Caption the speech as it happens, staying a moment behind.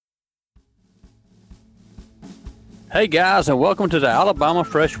Hey guys, and welcome to the Alabama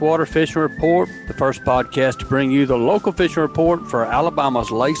Freshwater Fishing Report, the first podcast to bring you the local fishing report for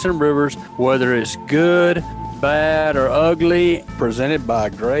Alabama's lakes and rivers, whether it's good, bad, or ugly, presented by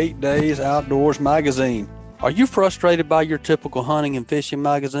Great Days Outdoors magazine. Are you frustrated by your typical hunting and fishing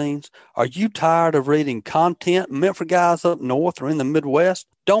magazines? Are you tired of reading content meant for guys up north or in the Midwest?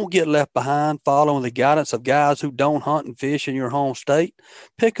 Don't get left behind following the guidance of guys who don't hunt and fish in your home state.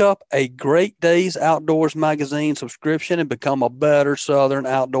 Pick up a Great Days Outdoors magazine subscription and become a better Southern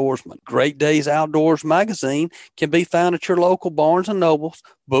outdoorsman. Great Days Outdoors magazine can be found at your local Barnes & Nobles,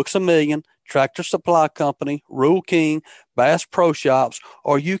 Books A Million, Tractor Supply Company, Rural King, Bass Pro Shops,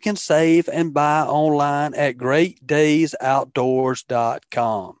 or you can save and buy online at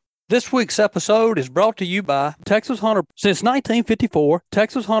greatdaysoutdoors.com. This week's episode is brought to you by Texas Hunter. Since 1954,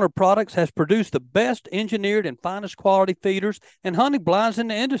 Texas Hunter Products has produced the best engineered and finest quality feeders and hunting blinds in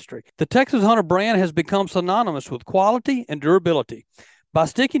the industry. The Texas Hunter brand has become synonymous with quality and durability. By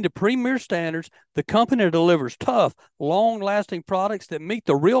sticking to premier standards, the company delivers tough, long-lasting products that meet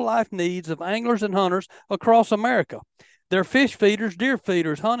the real-life needs of anglers and hunters across America. Their fish feeders, deer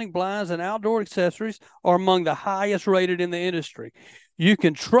feeders, hunting blinds, and outdoor accessories are among the highest rated in the industry. You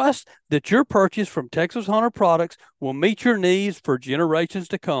can trust that your purchase from Texas Hunter Products will meet your needs for generations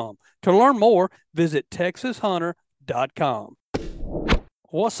to come. To learn more, visit texashunter.com.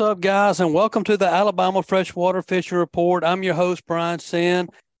 What's up, guys, and welcome to the Alabama Freshwater Fishing Report. I'm your host, Brian Sin,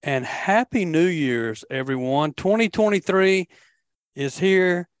 and Happy New Year's, everyone. 2023 is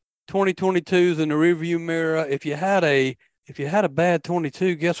here. 2022 is in the rearview mirror. If you had a bad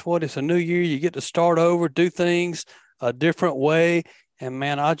 22, guess what? It's a new year. You get to start over, do things a different way. And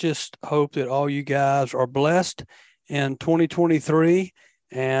man, I just hope that all you guys are blessed in 2023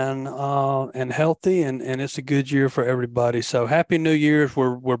 and healthy, and it's a good year for everybody. So Happy New Year's.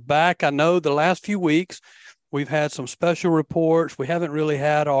 We're back. I know the last few weeks we've had some special reports. We haven't really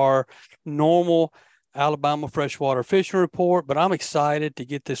had our normal Alabama Freshwater Fishing Report, but I'm excited to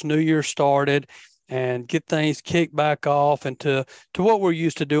get this new year started and get things kicked back off into what we're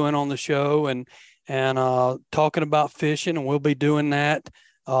used to doing on the show and talking about fishing, and we'll be doing that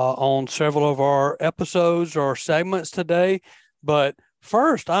on several of our episodes or segments today. But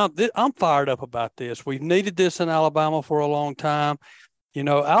first, I'm fired up about this. We've needed this in Alabama for a long time. You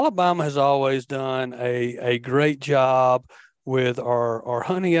know, Alabama has always done a great job with our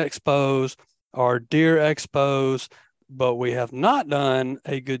hunting expos, our deer expos, but we have not done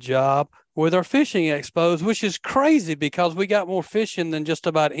a good job with our fishing expos, which is crazy because we got more fishing than just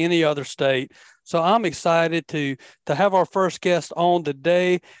about any other state. So I'm excited to have our first guest on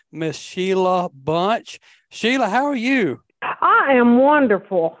today, Miss Sheila Bunch. Sheila, how are you? I am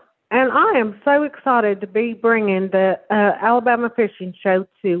wonderful, and I am so excited to be bringing the Alabama Fishing Show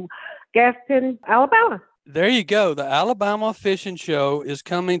to Gaston, Alabama. There you go. The Alabama Fishing Show is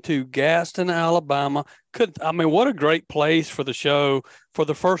coming to Gaston, Alabama. What a great place for the show, for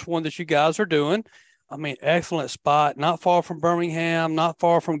the first one that you guys are doing. I mean, excellent spot, not far from Birmingham, not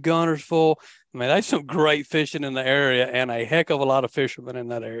far from Guntersville. I mean, there's some great fishing in the area and a heck of a lot of fishermen in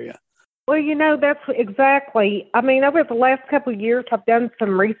that area. Well, you know, that's exactly. I mean, over the last couple of years, I've done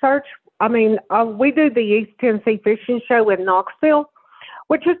some research. I mean, we do the East Tennessee Fishing Show in Knoxville,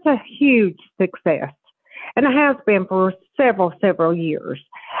 which is a huge success. And it has been for several years.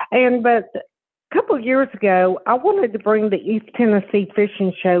 But a couple of years ago, I wanted to bring the East Tennessee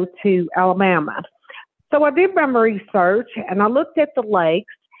Fishing Show to Alabama. So I did my research, and I looked at the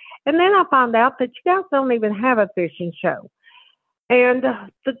lakes, and then I found out that you guys don't even have a fishing show. And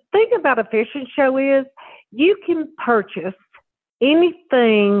the thing about a fishing show is you can purchase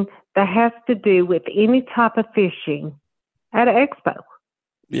anything that has to do with any type of fishing at an expo.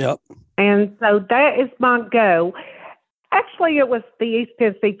 Yep. And so that is my go. Actually, it was the East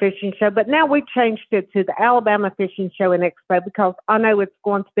Tennessee Fishing Show, but now we changed it to the Alabama Fishing Show and Expo because I know it's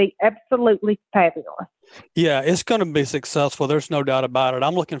going to be absolutely fabulous. Yeah, it's going to be successful. There's no doubt about it.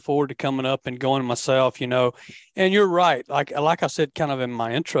 I'm looking forward to coming up and going myself, you know. And you're right. Like I said kind of in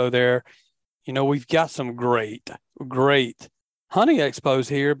my intro there, you know, we've got some great hunting expos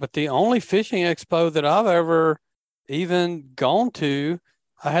here, but the only fishing expo that I've ever even gone to,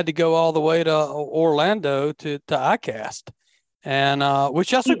 I had to go all the way to Orlando to ICAST, and which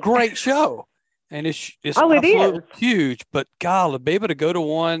that's a great show, and it's absolutely huge. But God, to be able to go to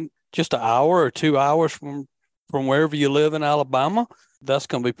one just an hour or 2 hours from wherever you live in Alabama, that's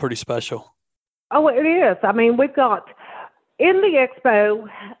going to be pretty special. Oh, it is. I mean, we've got in the expo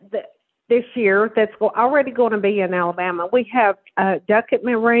this year that's already going to be in Alabama. We have Duckett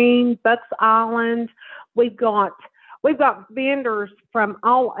Marine, Bucks Island. We've got vendors from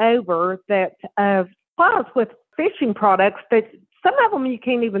all over that supply us with fishing products that some of them you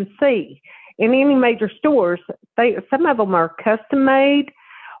can't even see in any major stores. Some of them are custom made.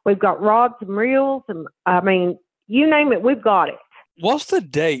 We've got rods and reels, and I mean, you name it, we've got it. What's the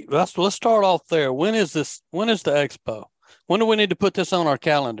date? Let's start off there. When is this? When is the expo? When do we need to put this on our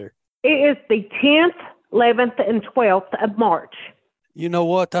calendar? It is the 10th, 11th, and 12th of March. You know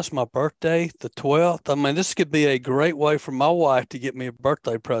what? That's my birthday, the 12th. I mean, this could be a great way for my wife to get me a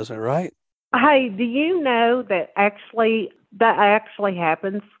birthday present, right? Hey, do you know that actually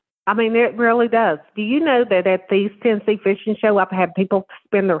happens? I mean, it really does. Do you know that at the East Tennessee Fishing Show, I've had people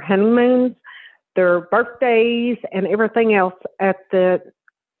spend their honeymoons, their birthdays, and everything else at the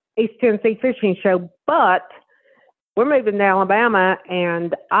East Tennessee Fishing Show? But we're moving to Alabama,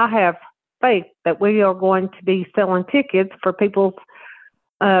 and I have faith that we are going to be selling tickets for people's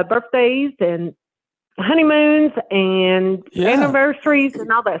birthdays and honeymoons and anniversaries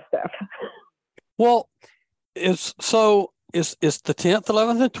and all that stuff. Well, it's the 10th,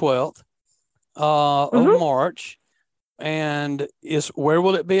 11th, and 12th of March, and where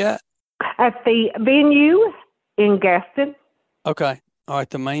will it be at? At the venue in Gaston. Okay, all right,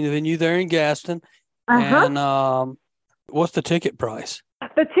 the main venue there in Gaston. And what's the ticket price?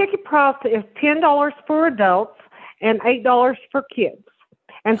 The ticket price is $10 for adults and $8 for kids,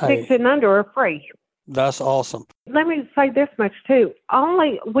 and 6 and under are free. That's awesome. Let me say this much too.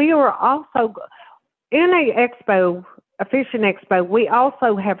 We are also in a fishing expo. We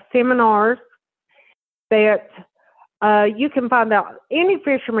also have seminars that you can find out. Any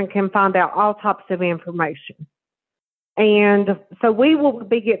fisherman can find out all types of information. And so we will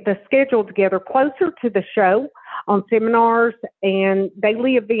get the schedule together closer to the show on seminars and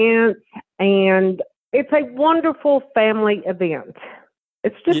daily events. And it's a wonderful family event.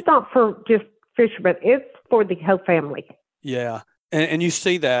 It's just not for just fishermen. It's for the whole family. Yeah. And you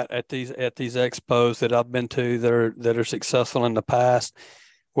see that at these expos that I've been to that are successful in the past,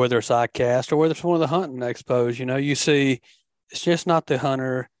 whether it's ICAST or whether it's one of the hunting expos. You know, you see it's just not the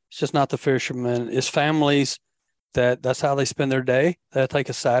hunter, it's just not the fisherman, it's families that's how they spend their day. They'll take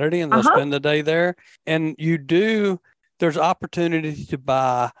a Saturday and they'll spend the day there. And there's opportunity to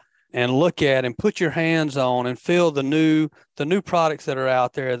buy and look at and put your hands on and feel the new products that are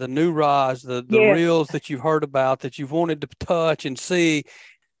out there, the new rods, the reels that you've heard about, that you've wanted to touch and see.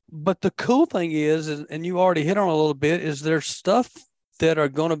 But the cool thing is, and you already hit on a little bit, is there's stuff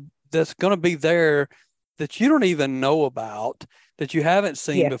that's going to be there that you don't even know about, that you haven't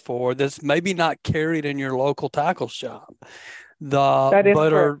seen before, that's maybe not carried in your local tackle shop,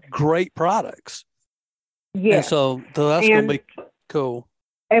 are great products. Yeah. And so that's going to be cool.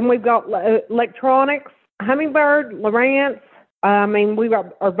 And we've got electronics, Humminbird, Lowrance. I mean, we've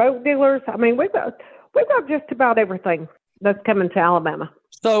got our boat dealers. I mean, we've got just about everything that's coming to Alabama.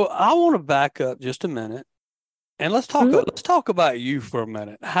 So I want to back up just a minute, and let's talk about you for a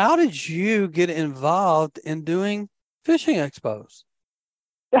minute. How did you get involved in doing fishing expos?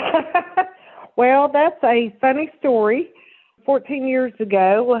 Well, that's a funny story. 14 years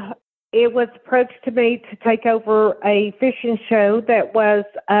ago, it was approached to me to take over a fishing show that was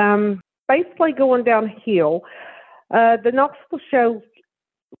basically going downhill. The Knoxville show,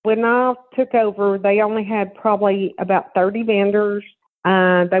 when I took over, they only had probably about 30 vendors.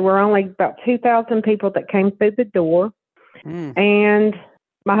 They were only about 2,000 people that came through the door. And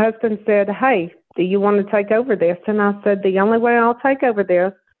my husband said, "Hey, do you want to take over this?" And I said, "The only way I'll take over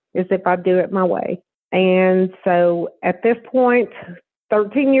this is if I do it my way." And so at this point,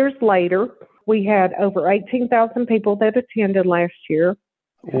 13 years later, we had over 18,000 people that attended last year.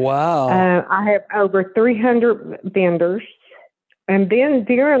 Wow. I have over 300 vendors. And then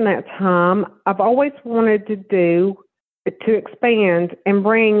during that time, I've always wanted to expand and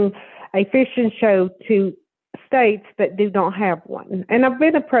bring a fishing show to states that do not have one. And I've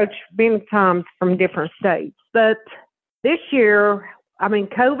been approached many times from different states. But this year, I mean,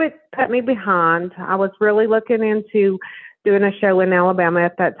 COVID put me behind. I was really looking into doing a show in Alabama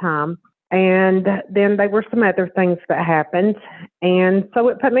at that time. And then there were some other things that happened. And so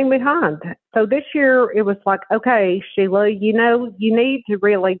it put me behind. So this year it was like, okay, Sheila, you know, you need to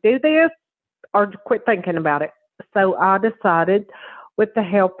really do this or quit thinking about it. So I decided, with the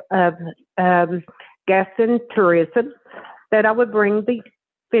help of Gaston Tourism, that I would bring a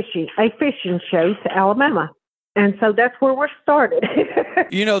fishing show to Alabama. And so that's where we're started.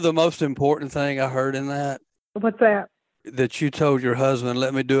 You know, the most important thing I heard in that? What's that? That you told your husband,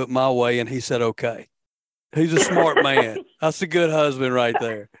 "Let me do it my way," and he said, "Okay." He's a smart man. That's a good husband right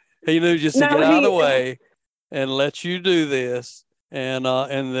there. He knew just to get out of the way and let you do this, and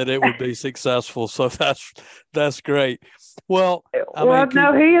that it would be successful. So that's great. Well,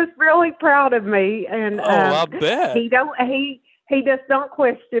 no, he is really proud of me, and I bet he does not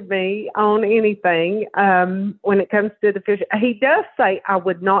question me on anything when it comes to the fish. He does say, "I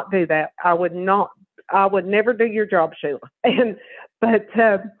would not do that. I would never do your job, Sheila." But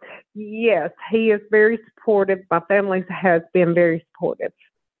yes, he is very supportive. My family has been very supportive.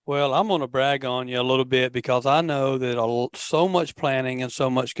 Well, I'm going to brag on you a little bit because I know that so much planning and so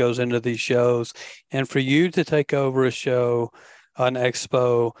much goes into these shows. And for you to take over a show, an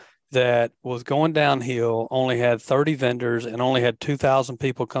expo that was going downhill, only had 30 vendors and only had 2,000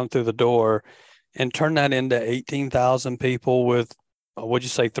 people come through the door, and turn that into 18,000 people with, what'd you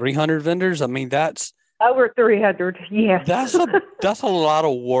say, 300 vendors? I mean, that's over 300. Yes. That's a lot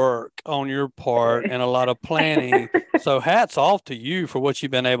of work on your part and a lot of planning. So hats off to you for what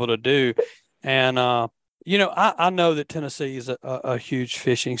you've been able to do. And, I know that Tennessee is a huge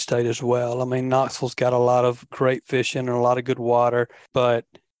fishing state as well. I mean, Knoxville's got a lot of great fishing and a lot of good water, but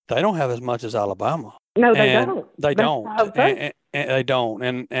they don't have as much as Alabama. No, they don't. They don't. And they don't.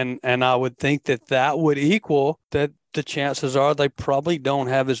 And I would think that would equal that. The chances are they probably don't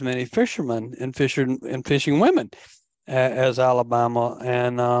have as many fishermen and fishing women as Alabama.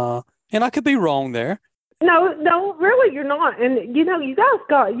 And I could be wrong there. No, really, you're not. And, you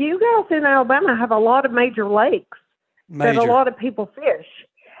guys in Alabama have a lot of major lakes that a lot of people fish.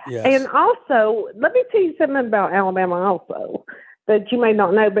 Yes. And also, let me tell you something about Alabama also that you may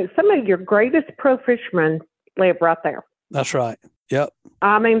not know, but some of your greatest pro fishermen live right there. That's right. Yep.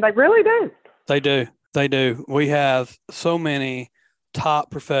 I mean, they really do. They do. They do. We have so many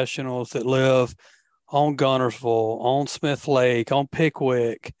top professionals that live on Guntersville, on Smith Lake, on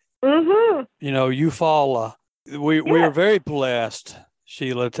Pickwick, Eufaula. We are very blessed,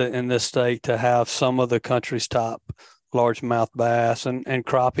 Sheila, in this state to have some of the country's top largemouth bass and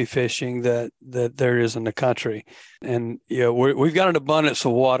crappie fishing that there is in the country. And, we've got an abundance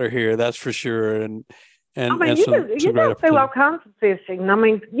of water here, that's for sure. And you guys do all kinds of fishing. I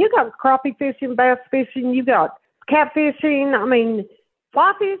mean, you got crappie fishing, bass fishing, you got catfishing,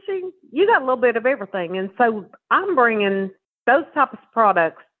 fly fishing. You got a little bit of everything. And so I'm bringing those types of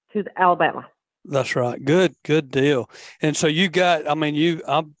products to Alabama. That's right. Good deal. And so you got,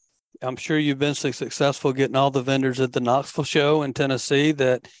 I'm sure you've been so successful getting all the vendors at the Knoxville show in Tennessee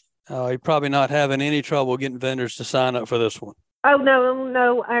that you're probably not having any trouble getting vendors to sign up for this one. Oh,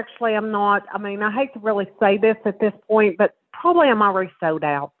 no, actually, I'm not. I mean, I hate to really say this at this point, but probably I'm already sold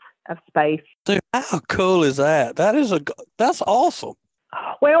out of space. Dude, how cool is that? That's awesome.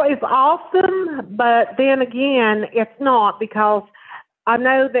 Well, it's awesome, but then again, it's not because I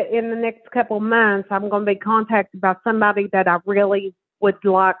know that in the next couple of months, I'm going to be contacted by somebody that I really would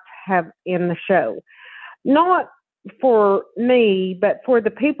like to have in the show. Not for me, but for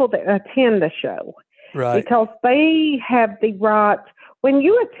the people that attend the show. Right. Because they have the right, when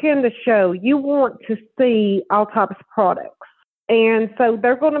you attend the show, you want to see all types of products. And so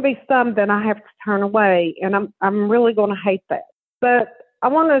there are going to be some that I have to turn away, and I'm really going to hate that. But I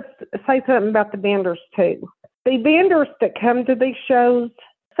want to say something about the vendors too. The vendors that come to these shows,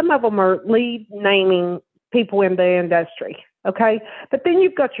 some of them are lead naming people in the industry, okay? But then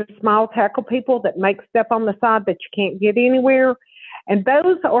you've got your small tackle people that make stuff on the side that you can't get anywhere. And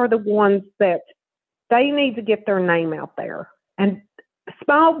those are the ones that they need to get their name out there. And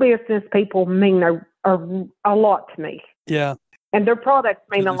small business people mean a lot to me. Yeah. And their products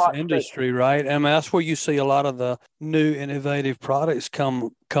mean a lot to industry, me. Right? That's where you see a lot of the new innovative products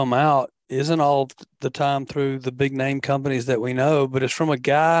come out. Isn't all the time through the big name companies that we know, but it's from a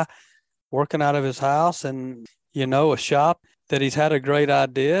guy working out of his house and, a shop that he's had a great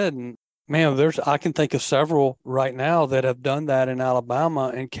idea. And man, I can think of several right now that have done that in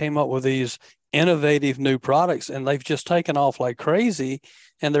Alabama and came up with these innovative new products, and they've just taken off like crazy,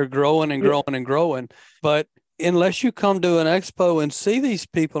 and they're growing and growing and growing. But unless you come to an expo and see these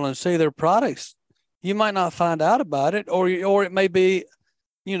people and see their products, you might not find out about it, or it may be,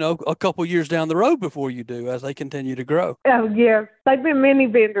 a couple years down the road before you do, as they continue to grow. Oh, yeah. They've been many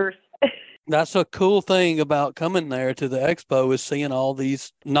vendors. That's a cool thing about coming there to the expo is seeing all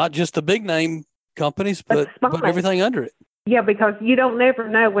these, not just the big name companies, but everything under it. Yeah, because you don't never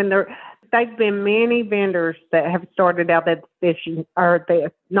know when they've been many vendors that have started out at the fishing or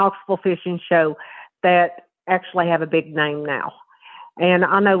the Knoxville Fishing Show that actually have a big name now. And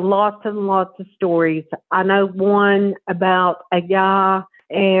I know lots and lots of stories. I know one about a guy,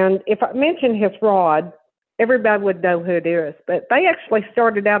 and if I mention his rod, everybody would know who it is. But they actually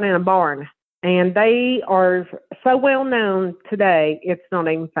started out in a barn, and they are so well known today, it's not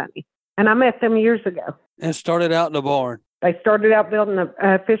even funny. And I met them years ago. And started out in a barn. They started out building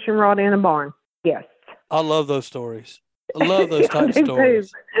a fishing rod in a barn. Yes. I love those stories. I love those type of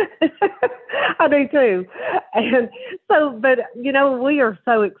stories. I do too. And so, but we are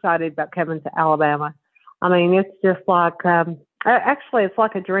so excited about coming to Alabama. I mean, it's just like, actually, it's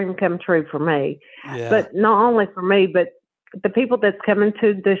like a dream come true for me. Yeah. But not only for me, but the people that's coming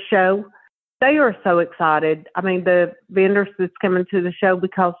to the show, they are so excited. I mean, the vendors that's coming to the show,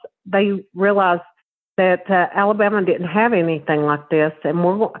 because they realize that Alabama didn't have anything like this. And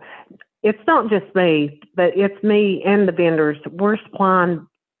it's not just me, but it's me and the vendors. We're supplying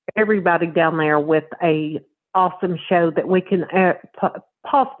everybody down there with a awesome show that we can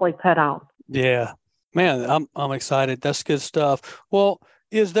possibly put on. Yeah, man, I'm excited. That's good stuff. Well,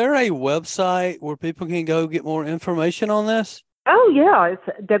 is there a website where people can go get more information on this? Oh, yeah. It's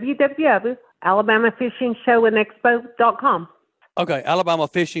www.alabamafishingshowandexpo.com. Okay,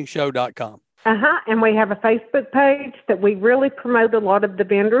 alabamafishingshow.com. And we have a Facebook page that we really promote a lot of the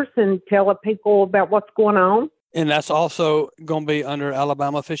vendors and tell people about what's going on. And that's also going to be under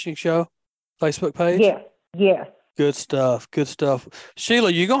Alabama Fishing Show Facebook page? Yes. Good stuff.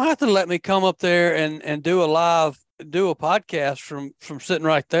 Sheila, you're going to have to let me come up there and do a podcast from sitting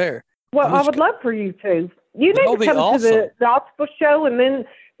right there. Well, I would love for you to. You need to come to the Knoxville show, and then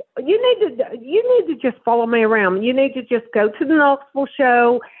you need to just follow me around. You need to just go to the Knoxville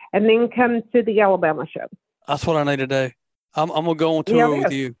show and then come to the Alabama show. That's what I need to do. I'm going to go on tour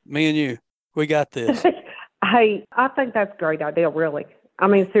with you, me and you. We got this. Hey, I think that's a great idea, really. I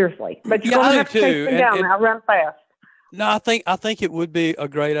mean, seriously. But you're going to have to take me down. I run fast. No, I think it would be a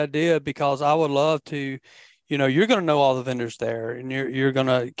great idea, because I would love to, you're going to know all the vendors there, and you're going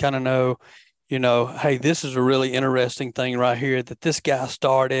to kind of know, hey, this is a really interesting thing right here that this guy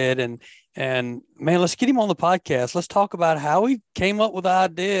started, and man, let's get him on the podcast. Let's talk about how he came up with the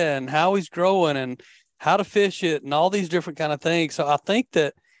idea and how he's growing and how to fish it and all these different kind of things. So I think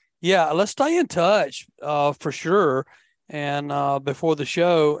that, yeah, let's stay in touch for sure. And before the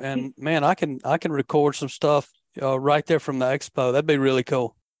show, and man, I can record some stuff right there from the expo. That'd be really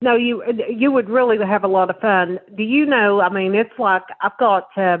cool. No, you would really have a lot of fun. Do you know? I mean, it's like I've got.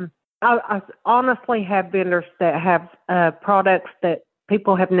 I honestly have vendors that have products that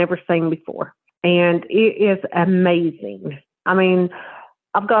people have never seen before, and it is amazing. I mean,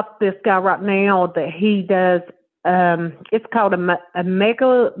 I've got this guy right now that he does. It's called a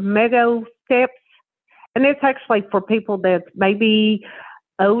mega steps. And it's actually for people that's maybe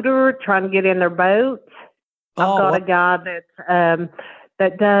older, trying to get in their boats. I've got a guy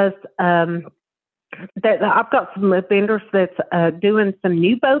that does that. I've got some vendors that's doing some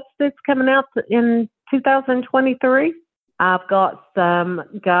new boats that's coming out in 2023. I've got some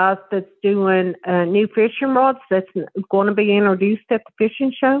guys that's doing new fishing rods that's going to be introduced at the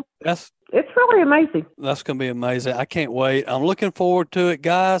fishing show. It's really amazing. That's going to be amazing. I can't wait. I'm looking forward to it,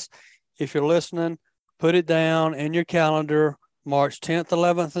 guys. If you're listening, put it down in your calendar, March 10th,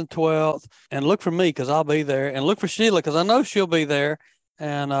 11th, and 12th, and look for me, because I'll be there, and look for Sheila, because I know she'll be there.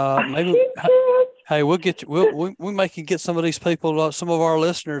 And maybe, hey, we'll get you. We may can get some of these people, some of our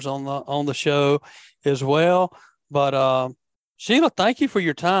listeners on the show as well. But Sheila, thank you for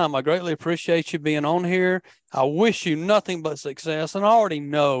your time. I greatly appreciate you being on here. I wish you nothing but success, and I already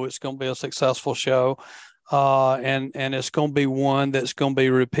know it's going to be a successful show. And it's going to be one that's going to be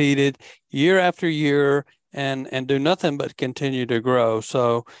repeated year after year and do nothing but continue to grow.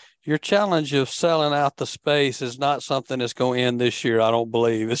 So your challenge of selling out the space is not something that's going to end this year, I don't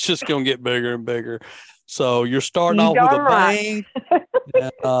believe. It's just going to get bigger and bigger. So you're starting off with a bang.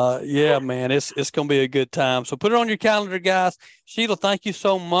 And, yeah, man, it's going to be a good time. So put it on your calendar, guys. Sheila, thank you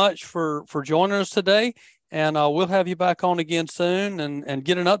so much for joining us today. And we'll have you back on again soon and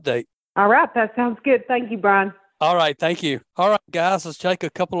get an update. All right. That sounds good. Thank you, Brian. All right. Thank you. All right, guys, let's take a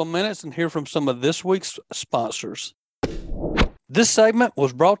couple of minutes and hear from some of this week's sponsors. This segment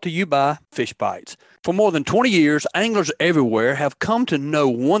was brought to you by Fish Bites. For more than 20 years, anglers everywhere have come to know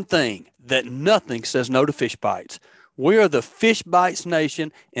one thing, that nothing says no to Fish Bites. We are the Fish Bites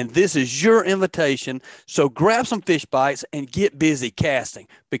Nation, and this is your invitation. So grab some Fish Bites and get busy casting,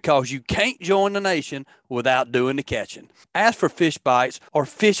 because you can't join the nation without doing the catching. Ask for Fish Bites or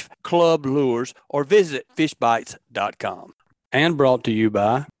Fish Club Lures or visit fishbites.com. And brought to you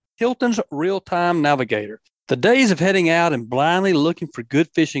by Hilton's Real-Time Navigator. The days of heading out and blindly looking for good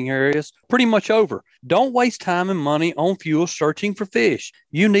fishing areas are pretty much over. Don't waste time and money on fuel searching for fish.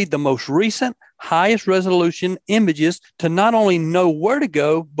 You need the most recent, highest resolution images to not only know where to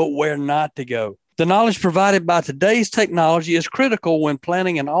go, but where not to go. The knowledge provided by today's technology is critical when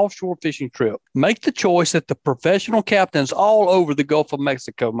planning an offshore fishing trip. Make the choice that the professional captains all over the Gulf of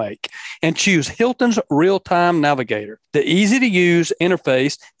Mexico make and choose Hilton's Real-Time Navigator. The easy-to-use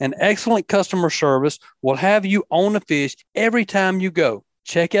interface and excellent customer service will have you on the fish every time you go.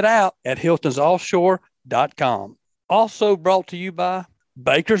 Check it out at hiltonsoffshore.com. Also brought to you by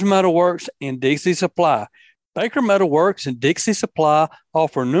Baker's Metal Works and Dixie Supply. Baker Metal Works and Dixie Supply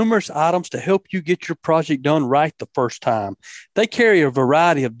offer numerous items to help you get your project done right the first time. They carry a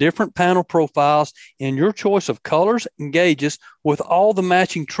variety of different panel profiles in your choice of colors and gauges with all the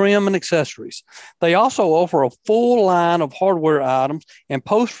matching trim and accessories. They also offer a full line of hardware items and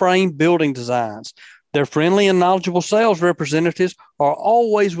post-frame building designs. Their friendly and knowledgeable sales representatives are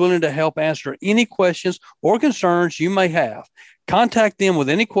always willing to help answer any questions or concerns you may have. Contact them with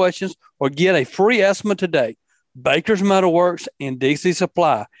any questions or get a free estimate today. Baker's Metal Works and Dixie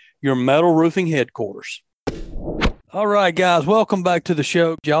Supply, your metal roofing headquarters. All right, guys, welcome back to the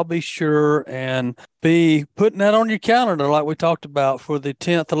show. Y'all be sure and be putting that on your calendar like we talked about for the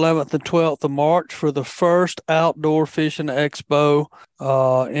 10th, 11th, and 12th of March for the first outdoor fishing expo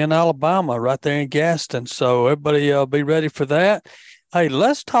in Alabama right there in Gaston. So everybody be ready for that. Hey,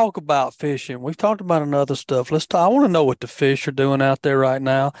 let's talk about fishing. We've talked about another stuff. I want to know what the fish are doing out there right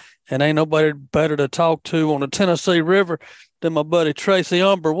now. And ain't nobody better to talk to on the Tennessee River than my buddy Tracy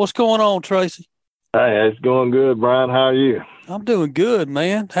Umber. What's going on, Tracy? Hey, it's going good, Brian. How are you? I'm doing good,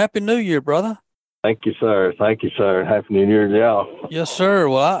 man. Happy New Year, brother. Thank you, sir. Thank you, sir. Happy New Year to y'all. Yes, sir.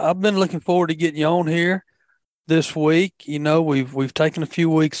 Well, I've been looking forward to getting you on here this week. You know, we've taken a few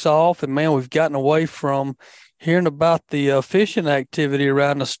weeks off, and man, we've gotten away from hearing about the fishing activity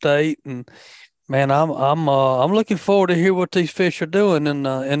around the state, and man, I'm looking forward to hear what these fish are doing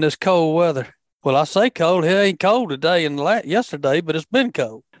in this cold weather. Well, I say cold. It ain't cold today and yesterday, but it's been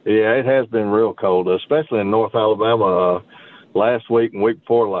cold. Yeah, it has been real cold, especially in North Alabama last week and week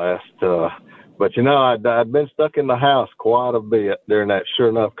before last. But you know, I'd been stuck in the house quite a bit during that sure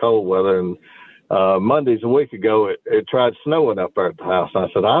enough cold weather, and Mondays a week ago it tried snowing up there at the house. I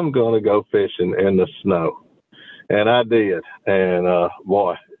said I'm going to go fishing in the snow. And I did, and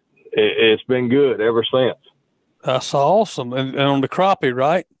boy, it's been good ever since. That's awesome. And on the crappie,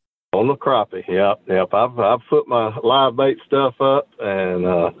 right? On the crappie, yep. I've put my live bait stuff up, and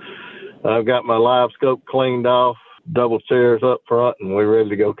I've got my live scope cleaned off, double chairs up front, and we're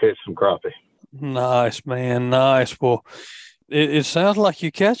ready to go catch some crappie. Nice, man, nice. Well, it sounds like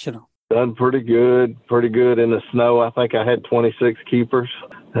you're catching them. Done pretty good in the snow. I think I had 26 keepers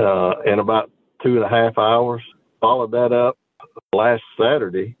in about 2.5 hours. Followed that up last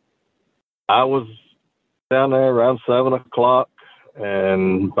Saturday. I was down there around 7 o'clock,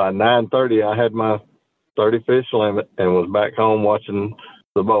 and by 9:30 I had my 30 fish limit and was back home watching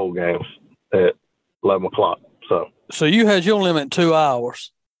the bowl games at 11 o'clock. So you had your limit in 2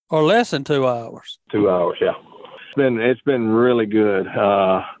 hours or less than 2 hours. 2 hours, yeah. It's been really good.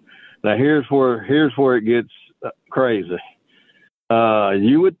 Now here's where it gets crazy.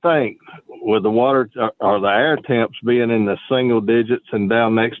 You would think with the water or the air temps being in the single digits and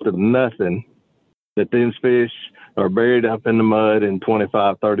down next to nothing, that these fish are buried up in the mud in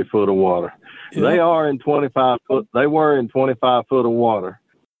 25, 30 foot of water. Yeah. They were in 25 foot of water.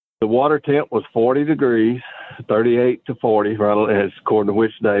 The water temp was 40 degrees, 38 to 40, right, as according to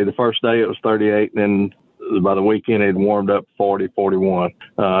which day. The first day it was 38, and then by the weekend it warmed up 40, 41.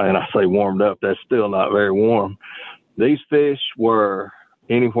 And I say warmed up, that's still not very warm. These fish were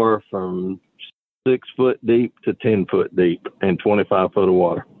anywhere from 6 foot deep to 10 foot deep in 25 foot of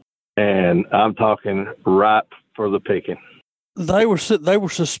water. And I'm talking ripe for the picking. They were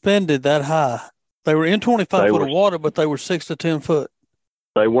suspended that high. They were in 25 foot of water, but they were 6 to 10 foot.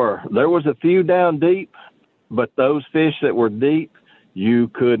 They were. There was a few down deep, but those fish that were deep, you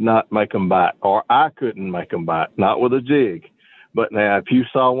could not make them bite, or I couldn't make them bite, not with a jig. But now, if you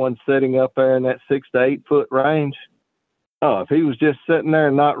saw one sitting up there in that 6 to 8 foot range, if he was just sitting there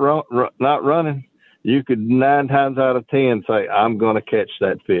and not running, you could 9 times out of 10 say, I'm going to catch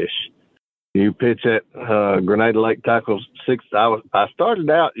that fish. You pitch at Grenada Lake Tackles. I started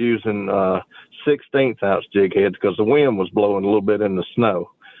out using 16th ounce jig heads because the wind was blowing a little bit in the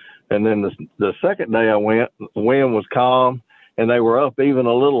snow. And then the second day I went, the wind was calm and they were up even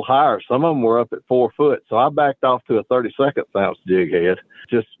a little higher. Some of them were up at 4 foot. So I backed off to a 32nd ounce jig head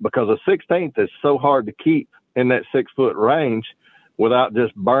just because a 16th is so hard to keep in that 6 foot range without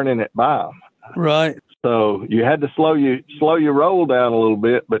just burning it by them. Right. So you had to slow your roll down a little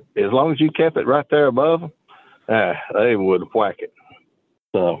bit, but as long as you kept it right there above them, they would whack it.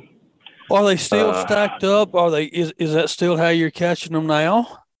 So are they still stacked up? Are they? Is that still how you're catching them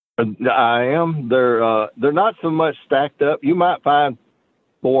now? I am. They're not so much stacked up. You might find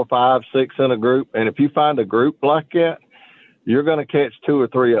 4, 5, 6 in a group, and if you find a group like that, you're going to catch 2 or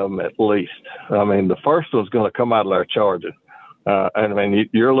 3 of them at least. I mean, the first one's going to come out of there charging. And I mean,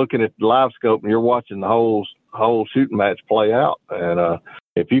 you're looking at the live scope and you're watching the whole shooting match play out. And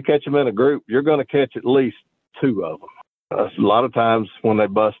if you catch them in a group, you're going to catch at least 2 of them. A lot of times when they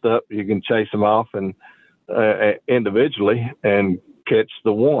bust up, you can chase them off and individually and catch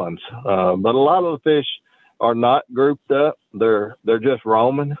the ones. But a lot of the fish are not grouped up. They're just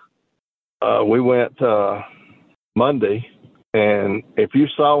roaming. We went Monday, and if you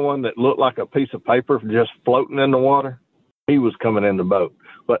saw one that looked like a piece of paper just floating in the water, he was coming in the boat.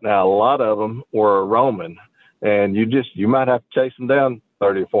 But now a lot of them were roaming, and you might have to chase them down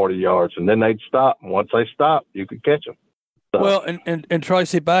 30 or 40 yards, and then they'd stop. And once they stop, you could catch them. So. Well, and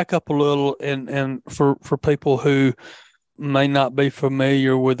Tracy, back up a little, and for people who may not be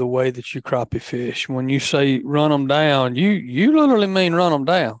familiar with the way that you crappie fish, when you say run them down, you literally mean run them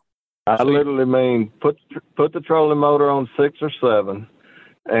down. I literally mean put the trolling motor on 6 or 7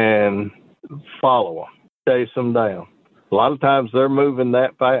 and follow them, chase them down. A lot of times they're moving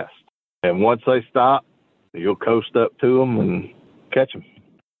that fast, and once they stop, you'll coast up to them and catch them.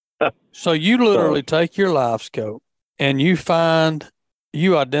 So you literally take your live scope and you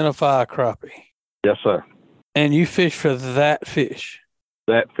identify a crappie. Yes, sir. And you fish for that fish.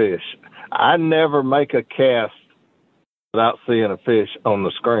 That fish. I never make a cast without seeing a fish on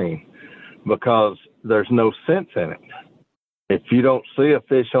the screen because there's no sense in it. If you don't see a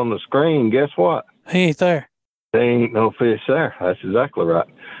fish on the screen, guess what? He ain't there. There ain't no fish there. That's exactly right.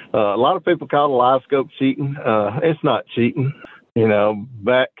 A lot of people call the live scope cheating. It's not cheating. You know,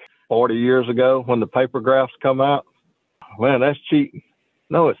 back 40 years ago when the paper graphs come out, man, that's cheating.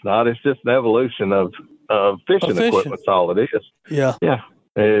 No, it's not. It's just an evolution of fishing equipment. That's all it is. Yeah. Yeah.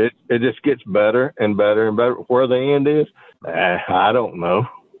 It just gets better and better and better. Where the end is, I don't know.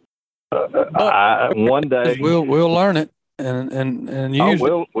 One day we'll learn it and use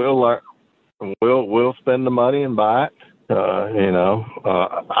it. We'll learn. We'll spend the money and buy it.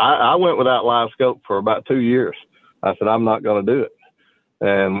 I went without live scope for about 2 years. I said I'm not going to do it.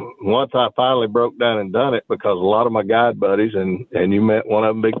 And once I finally broke down and done it, because a lot of my guide buddies, and you met one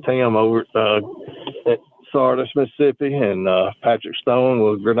of them, Big Tim, over at Sardis, Mississippi, and Patrick Stone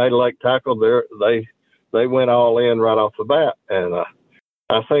with Grenada Lake Tackle, they went all in right off the bat. And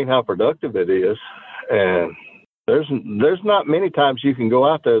I've seen how productive it is. And there's not many times you can go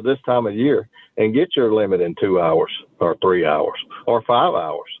out there this time of year and get your limit in 2 hours or 3 hours or 5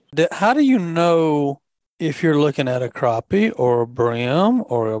 hours. How do you know if you're looking at a crappie or a brim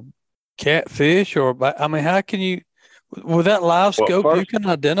or a catfish how can you, with that live scope, you can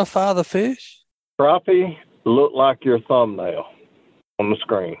identify the fish? Crappie look like your thumbnail on the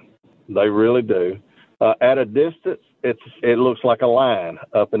screen. They really do. At a distance, it looks like a line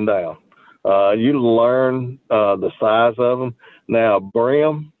up and down. You learn the size of them. Now,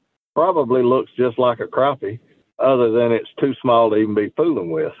 brim probably looks just like a crappie, other than it's too small to even be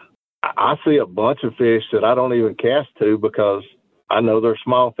fooling with. I see a bunch of fish that I don't even cast to because I know they're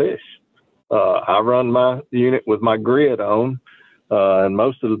small fish. I run my unit with my grid on, and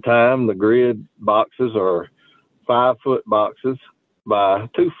most of the time the grid boxes are 5-foot boxes by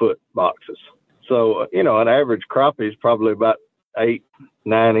 2-foot boxes. So, an average crappie is probably about 8-9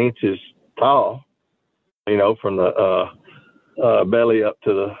 inches tall, from the belly up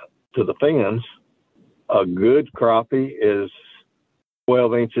to the fins. A good crappie is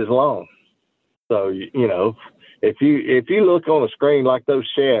 12 inches long. So, if you look on a screen like those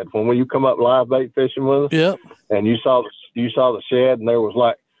shad, when you come up live bait fishing with us, yep, and you saw the shad and there was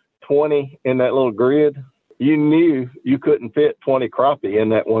like 20 in that little grid, you knew you couldn't fit 20 crappie in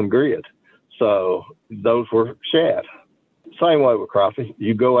that one grid. So those were shad. Same way with crappie.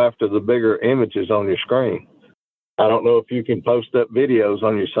 You go after the bigger images on your screen. I don't know if you can post up videos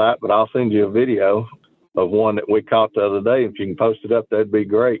on your site, but I'll send you a video of one that we caught the other day. If you can post it up, that'd be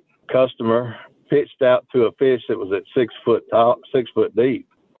great. Customer pitched out to a fish that was at 6 foot tall, 6 foot deep.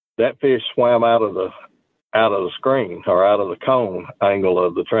 That fish swam out of the screen or out of the cone angle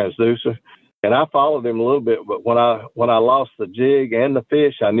of the transducer. And I followed him a little bit, but when I lost the jig and the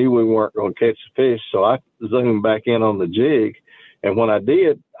fish, I knew we weren't going to catch the fish. So I zoomed back in on the jig. And when I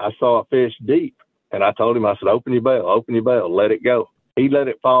did, I saw a fish deep. And I told him, I said, open your bail, let it go. He let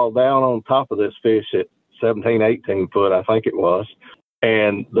it fall down on top of this fish at 17, 18 foot, I think it was.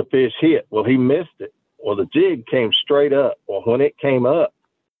 And the fish hit. Well, he missed it. Well, the jig came straight up. Well, when it came up,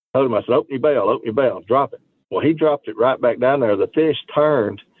 I told him, I said, open your bail, drop it. Well, he dropped it right back down there. The fish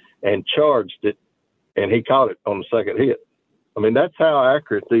turned and charged it, and he caught it on the second hit. I mean, that's how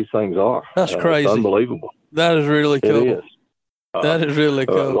accurate these things are. That's crazy. It's unbelievable. That is really cool. It is. That is really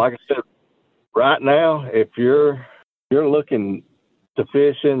cool. Like I said, right now, if you're looking to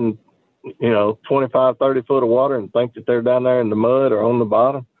fish in, 25, 30 foot of water and think that they're down there in the mud or on the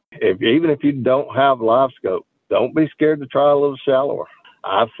bottom, even if you don't have live scope, don't be scared to try a little shallower.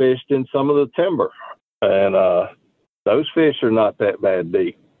 I fished in some of the timber, and those fish are not that bad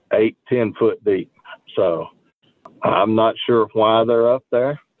deep, 8, 10 foot deep. So I'm not sure why they're up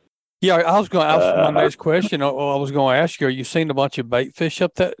there. Yeah, I was going to ask my next question. I was going to ask you, are you seeing a bunch of bait fish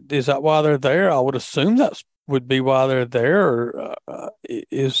up there? Is that why they're there? I would assume that would be why they're there. Or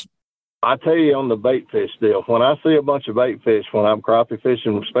I tell you, on the bait fish deal, when I see a bunch of bait fish, when I'm crappie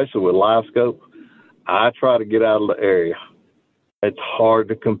fishing, especially with live scope, I try to get out of the area. It's hard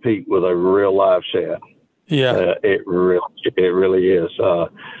to compete with a real live shad. Yeah, it really is.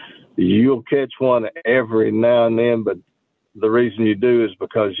 You'll catch one every now and then, but the reason you do is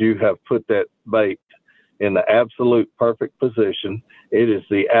because you have put that bait in the absolute perfect position. It is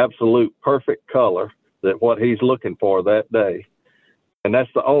the absolute perfect color that what he's looking for that day. And that's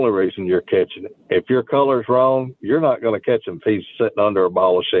the only reason you're catching it. If your color's wrong, you're not going to catch him if he's sitting under a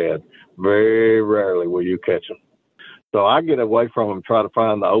ball of shad. Very rarely will you catch him. So I get away from them, try to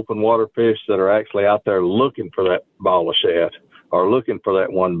find the open water fish that are actually out there looking for that ball of shad or looking for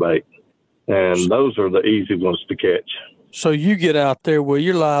that one bait. And those are the easy ones to catch. So you get out there with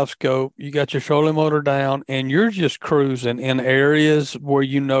your live scope, you got your trolling motor down, and you're just cruising in areas where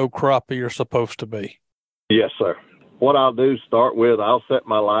crappie are supposed to be. Yes, sir. What I'll do, I'll set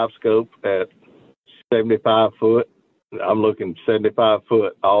my live scope at 75 foot. I'm looking 75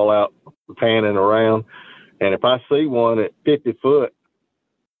 foot all out, panning around. And if I see one at 50 foot,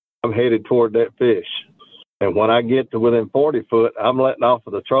 I'm headed toward that fish. And when I get to within 40 foot, I'm letting off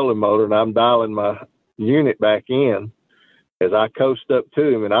of the trolling motor and I'm dialing my unit back in as I coast up to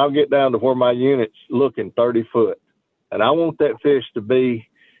him. And I'll get down to where my unit's looking 30 foot. And I want that fish to be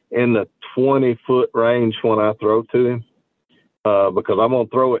in the 20 foot range when I throw to him, because I'm going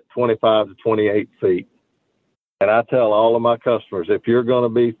to throw it 25 to 28 feet. And I tell all of my customers, if you're going to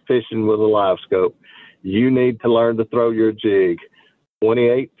be fishing with a live scope, you need to learn to throw your jig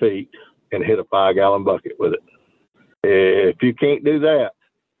 28 feet and hit a 5-gallon bucket with it. If you can't do that,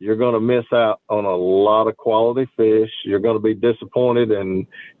 you're going to miss out on a lot of quality fish. You're going to be disappointed and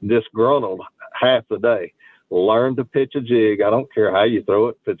disgruntled half the day. Learn to pitch a jig. I don't care how you throw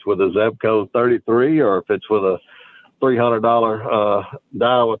it, if it's with a Zebco 33 or if it's with a $300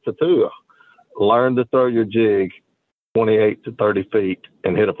 Daiwa Tatua. Learn to throw your jig 28 to 30 feet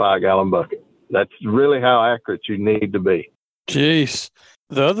and hit a 5-gallon bucket. That's really how accurate you need to be. Jeez.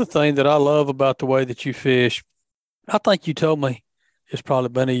 The other thing that I love about the way that you fish, I think you told me, it's probably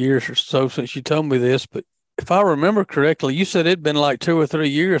been a year or so since you told me this, but if I remember correctly, you said it'd been like 2 or 3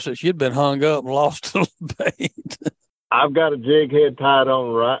 years since you'd been hung up and lost a bait. I've got a jig head tied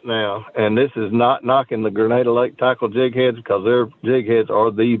on right now, and this is not knocking the Grenada Lake tackle jig heads, because their jig heads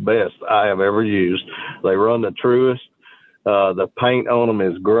are the best I have ever used. They run the truest. The paint on them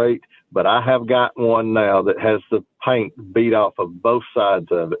is great, but I have got one now that has the paint beat off of both sides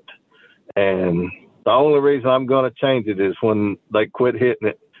of it. And the only reason I'm going to change it is when they quit hitting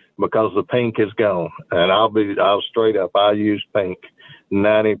it, because the pink is gone. And I'll straight up, I use pink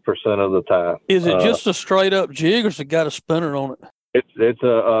 90% of the time. Is it just a straight up jig, or has it got a spinner on it? It's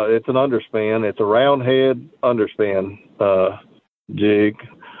an underspin. It's a round head underspin jig.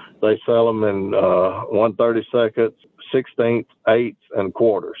 They sell them in 1/32, 16ths, 8ths, and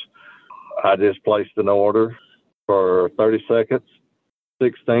quarters. I just placed an order for 32nds,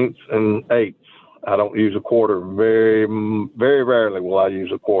 16ths, and 8ths. I don't use a quarter. Very, very rarely will I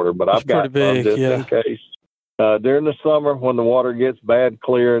use a quarter, but I've got some just in case. During the summer, when the water gets bad,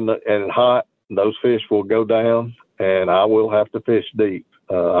 clear, and hot, those fish will go down, and I will have to fish deep.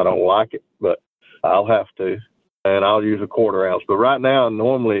 I don't like it, but I'll have to, and I'll use a 1/4 ounce. But right now,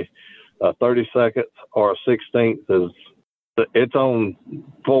 normally a 32nd or a 16th it's on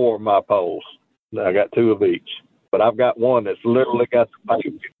 4 of my poles. I got 2 of each, but I've got one that's literally got the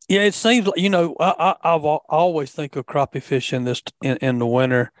paint. Yeah, it seems like, I always think of crappie fishing in the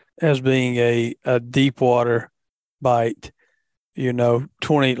winter as being a deep water bite.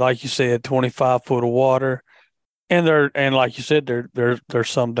 20, like you said, 25 foot of water, and like you said, there's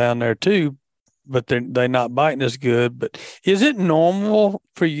some down there too, but they're not biting as good. But is it normal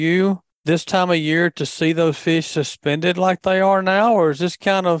for you this time of year to see those fish suspended like they are now, or is this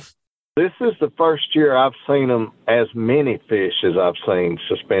kind of? This is the first year I've seen them as many fish as I've seen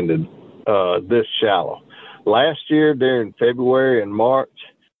suspended this shallow. Last year during February and March,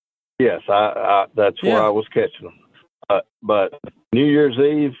 yes, that's where I was catching them. But New Year's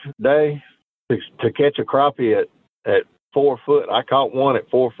Eve day, to catch a crappie at 4 foot, I caught one at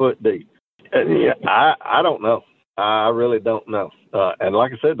 4 foot deep. And I don't know. I really don't know. And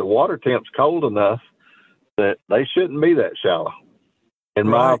like I said, the water temp's cold enough that they shouldn't be that shallow, in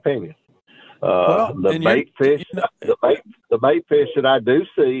my opinion. The bait fish, the bait fish that I do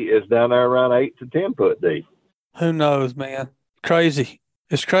see is down there around 8 to 10 foot deep. Who knows, man? Crazy.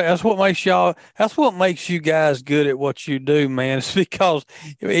 It's crazy. That's what makes y'all. That's what makes you guys good at what you do, man. It's because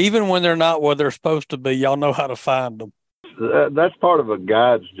even when they're not where they're supposed to be, y'all know how to find them. That's part of a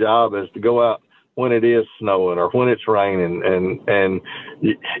guide's job, is to go out when it is snowing or when it's raining, and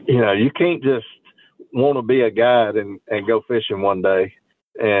you can't just want to be a guide and go fishing one day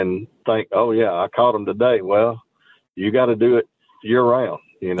and think, oh yeah, I caught them today. Well, you got to do it year round.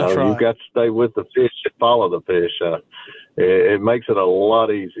 That's right. You've got to stay with the fish and follow the fish. It makes it a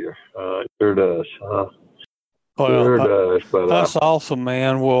lot easier. It sure does. Sure does. But that's awesome,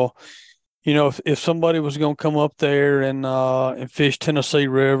 man. Well, if somebody was going to come up there and fish Tennessee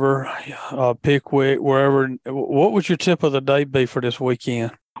River, Pickwick, wherever, what would your tip of the day be for this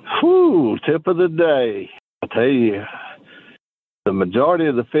weekend? Tip of the day. I'll tell you, the majority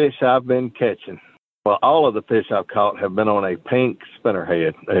of the fish I've been catching, well, all of the fish I've caught have been on a pink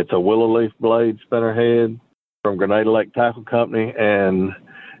spinnerhead. It's a willow leaf blade spinnerhead from Grenada Lake Tackle Company, and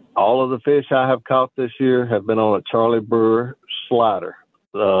all of the fish I have caught this year have been on a Charlie Brewer slider.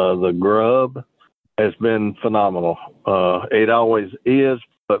 The grub has been phenomenal. It always is,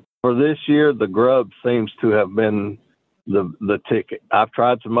 but for this year, the grub seems to have been the ticket. I've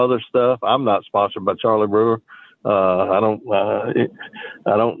tried some other stuff. I'm not sponsored by Charlie Brewer. I don't,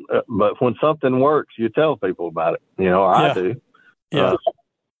 but when something works, you tell people about it. I do. Yeah.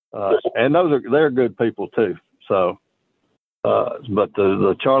 And they're good people too. So, but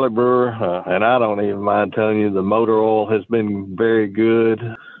the Charlie Brewer, and I don't even mind telling you, the motor oil has been very good.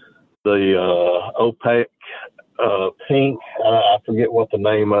 The opaque pink, I forget what the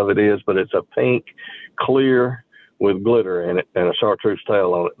name of it is, but it's a pink clear with glitter in it and a chartreuse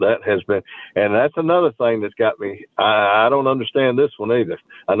tail on it. That has been, and that's another thing that's got me. I don't understand this one either.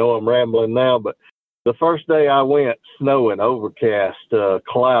 I know I'm rambling now, but the first day I went, snowing, overcast,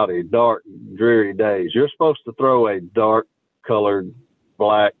 cloudy, dark, dreary days. You're supposed to throw a dark colored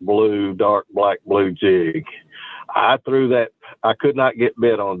dark black blue jig. I threw that. I could not get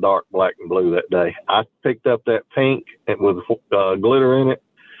bit on dark black and blue that day. I picked up that pink and with glitter in it.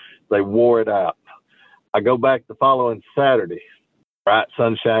 They wore it out. I go back the following Saturday, bright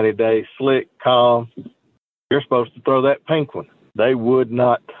sunshiny day, slick, calm. You're supposed to throw that pink one. They would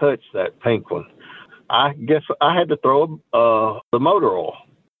not touch that pink one. I guess I had to throw the motor oil,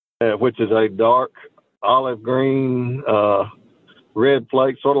 which is a dark olive green, red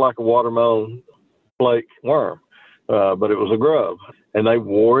flake, sort of like a watermelon flake worm, but it was a grub, and they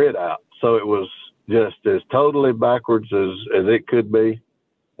wore it out. So it was just as totally backwards as it could be.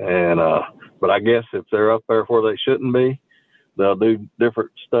 And but I guess if they're up there where they shouldn't be, they'll do different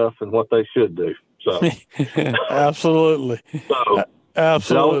stuff than what they should do. So absolutely. So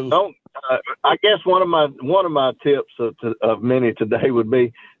absolutely. Don't I guess one of my tips of many today would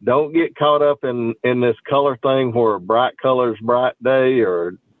be, don't get caught up in this color thing where bright colors bright day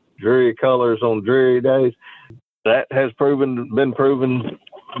or dreary colors on dreary days. That has been proven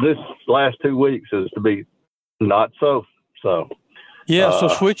this last 2 weeks is to be not so. So yeah, so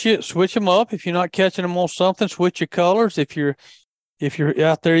switch them up. If you're not catching them on something, switch your colors. If you're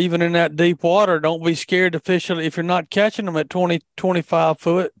out there even in that deep water, don't be scared to fish it. If you're not catching them at 20, 25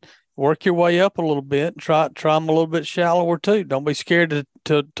 foot, work your way up a little bit. Try them a little bit shallower too. Don't be scared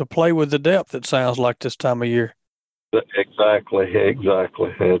to play with the depth, it sounds like, this time of year. Exactly. It's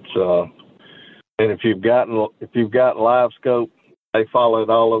and if you've got live scope, they follow it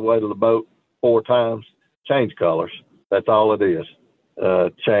all the way to the boat 4 times. Change colors. That's all it is.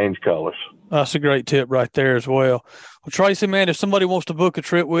 Change colors. That's a great tip right there as well. Well, Tracy, man, if somebody wants to book a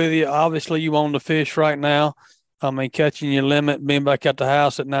trip with you, obviously you on the fish right now. I mean, catching your limit, being back at the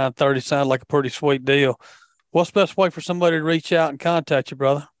house at 9:30 sounds like a pretty sweet deal. What's the best way for somebody to reach out and contact you,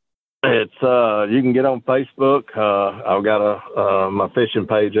 brother? It's you can get on Facebook. I've got my fishing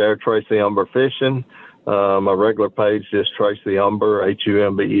page there, Tracy Umber Fishing. My regular page is Tracy Umber,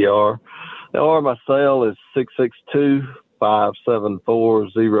 HUMBER. Or my cell is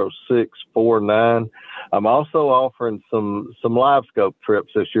 662-574-0649. I'm also offering some live scope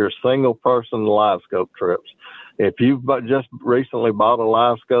trips this year, single person live scope trips. If you've just recently bought a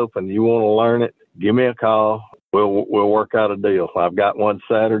live scope and you want to learn it, give me a call. We'll work out a deal. I've got one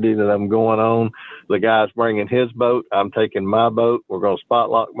Saturday that I'm going on. The guy's bringing his boat. I'm taking my boat. We're going to spot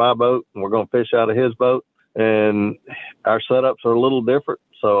lock my boat, and we're going to fish out of his boat. and our setups are a little different.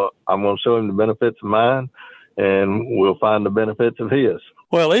 So I'm going to show him the benefits of mine, and we'll find the benefits of his.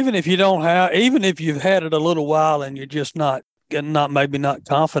 Well, even if you've had it a little while and you're just not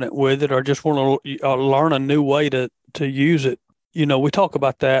confident with it, or just want to learn a new way to use it, we talk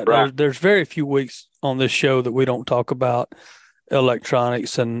about that. Right. There's very few weeks on this show that we don't talk about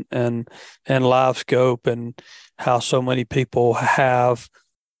electronics and live scope, and how so many people have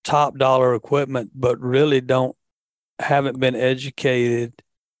top dollar equipment but really haven't been educated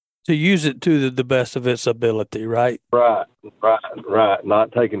to use it to the best of its ability, right? Right.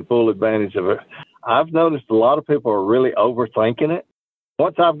 Not taking full advantage of it. I've noticed a lot of people are really overthinking it.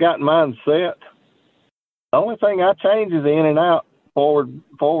 Once I've gotten mine set, the only thing I change is in and out forward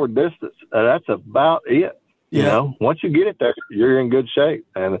distance. That's about it. Once you get it there, you're in good shape.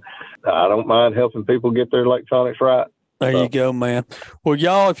 And I don't mind helping people get their electronics right. There you go, man. Well,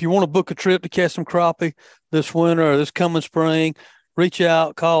 y'all, if you want to book a trip to catch some crappie this winter or this coming spring, reach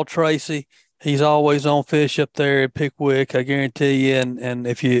out, call Tracy. He's always on fish up there at Pickwick, I guarantee you. And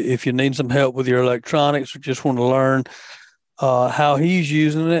if you need some help with your electronics or just want to learn how he's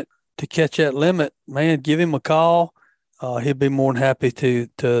using it to catch that limit, man, give him a call. He'll be more than happy to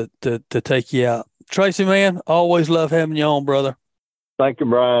take you out. Tracy, man, always love having you on, brother. Thank you,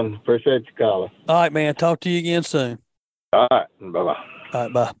 Brian. Appreciate you calling. All right, man. Talk to you again soon. All right. Bye-bye. All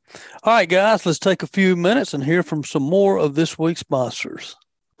right, bye. All right, guys, let's take a few minutes and hear from some more of this week's sponsors.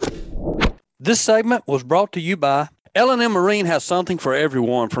 This segment was brought to you by L&M Marine. Has something for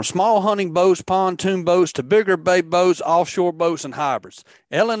everyone, from small hunting boats, pontoon boats, to bigger bay boats, offshore boats, and hybrids.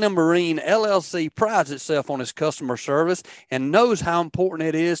 L&M Marine LLC prides itself on its customer service and knows how important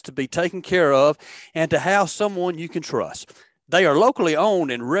it is to be taken care of and to have someone you can trust. They are locally owned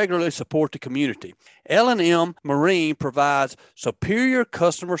and regularly support the community. L&M Marine provides superior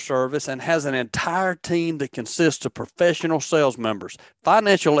customer service and has an entire team that consists of professional sales members,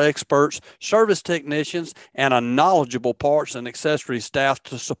 financial experts, service technicians, and a knowledgeable parts and accessories staff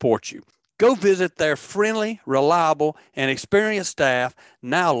to support you. Go visit their friendly, reliable, and experienced staff,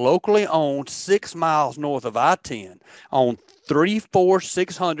 now locally owned 6 miles north of I-10 on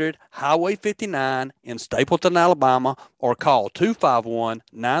 34600 Highway 59 in Stapleton, Alabama, or call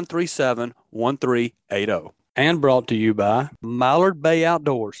 251-937-1380. And brought to you by Mallard Bay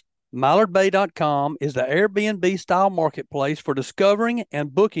Outdoors. MallardBay.com is the Airbnb-style marketplace for discovering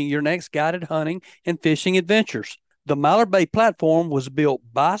and booking your next guided hunting and fishing adventures. The Mallard Bay platform was built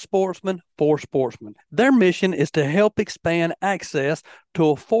by sportsmen for sportsmen. Their mission is to help expand access to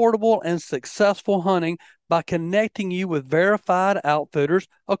affordable and successful hunting by connecting you with verified outfitters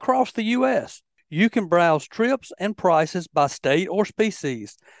across the U.S. You can browse trips and prices by state or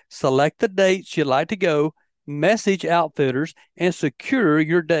species, select the dates you'd like to go, message outfitters, and secure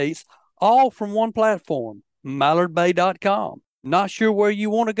your dates all from one platform, MallardBay.com. Not sure where you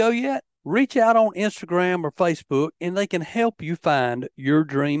want to go yet? Reach out on Instagram or Facebook, and they can help you find your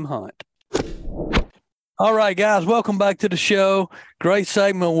dream hunt. All right, guys, welcome back to the show. Great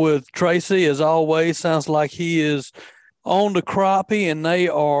segment with Tracy, as always. Sounds like he is on the crappie, and they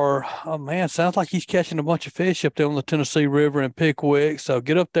are, sounds like he's catching a bunch of fish up there on the Tennessee River in Pickwick. So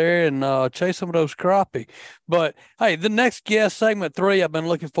get up there and chase some of those crappie. But, hey, the next guest, segment 3, I've been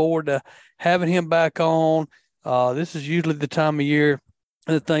looking forward to having him back on. This is usually the time of year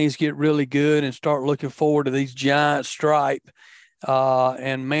that things get really good and start looking forward to these giant stripe.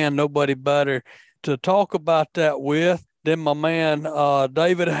 And, man, nobody better to talk about that with than my man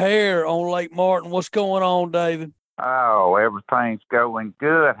David Hare on Lake Martin. What's going on, David? Oh, everything's going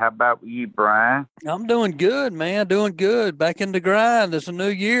good. How about you, Brian? I'm doing good, man. Doing good. Back in the grind. It's a new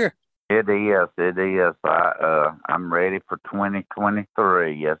year. It is. I'm ready for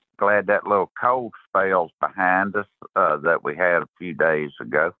 2023. Yes, glad that little cold spell's behind us that we had a few days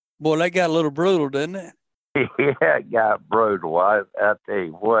ago. Boy, they got a little brutal, didn't it? Yeah, it got brutal. I tell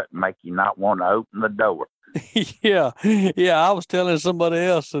you what, make you not want to open the door. Yeah. I was telling somebody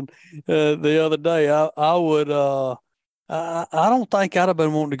else and the other day, I would. I don't think I'd have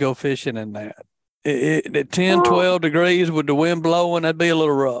been wanting to go fishing in that. At 10, 12 degrees with the wind blowing, that'd be a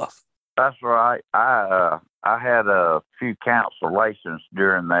little rough. That's right. I had a few cancellations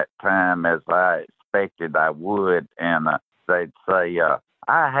during that time, as I expected I would, and they'd say,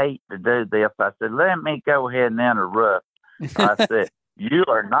 I hate to do this. I said, let me go ahead and interrupt. I said, you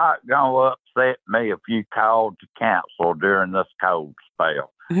are not going to upset me if you called to cancel during this cold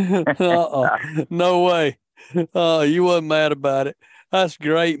spell. No way. You wasn't mad about it. That's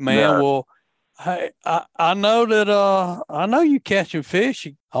great, man. No. Well, hey, I know that I know you catching fish.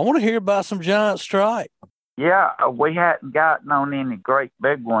 I want to hear about some giant stripe. Yeah, we hadn't gotten on any great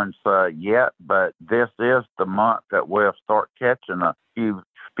big ones yet, but this is the month that we'll start catching a few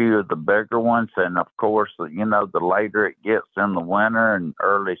of the bigger ones. And of course, the later it gets in the winter and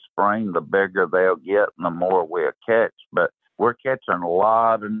early spring, the bigger they'll get and the more we'll catch. But we're catching a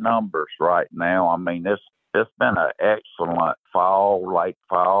lot of numbers right now. I mean, it's been an excellent late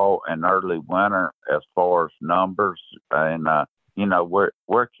fall and early winter as far as numbers. And,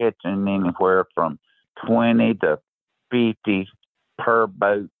 we're catching anywhere from 20 to 50 per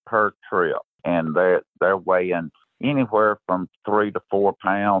boat per trip. And they're weighing anywhere from 3 to 4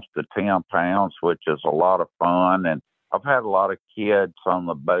 pounds to 10 pounds, which is a lot of fun. And I've had a lot of kids on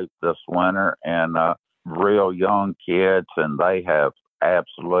the boat this winter and real young kids, and they have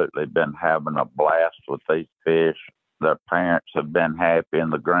absolutely been having a blast with these fish. Their parents have been happy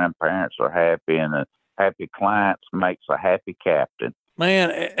and the grandparents are happy, and a happy clients makes a happy captain.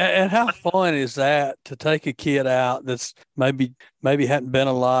 Man, and how fun is that to take a kid out that's maybe hadn't been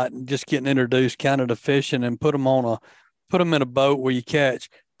a lot and just getting introduced kind of to fishing and put them in a boat where you catch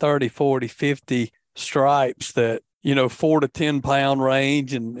 30, 40, 50 stripes that, 4 to 10 pound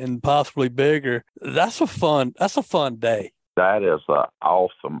range and possibly bigger. That's a fun day. That is an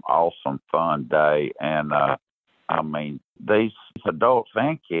awesome fun day. And, these adults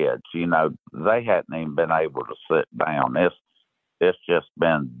and kids, they hadn't even been able to sit down. It's just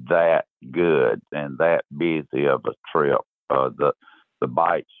been that good and that busy of a trip. The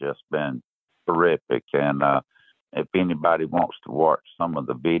bite's just been terrific. And if anybody wants to watch some of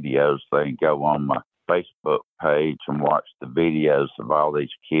the videos, they can go on my Facebook page and watch the videos of all these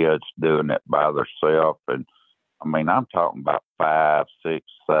kids doing it by themselves. And I'm talking about 5, 6,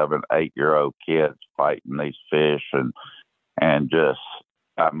 7, 8-year-old kids fighting these fish and just,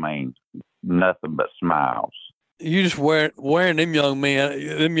 nothing but smiles. You just wearing them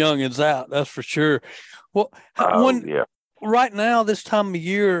youngins out. That's for sure. Well, yeah. Right now, this time of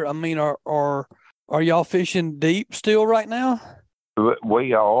year, are y'all fishing deep still right now?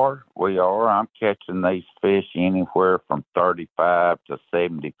 We are. I'm catching these fish anywhere from 35 to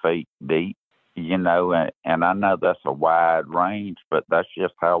 70 feet deep, and I know that's a wide range, but that's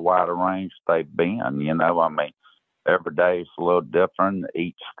just how wide a range they've been, every day is a little different.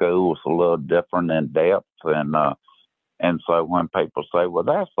 Each school is a little different in depth. And so when people say, well,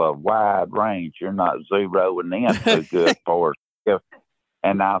 that's a wide range, you're not zeroing in too good for us.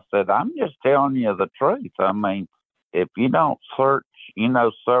 And I said, I'm just telling you the truth. If you don't search,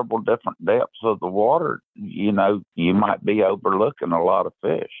 several different depths of the water, you might be overlooking a lot of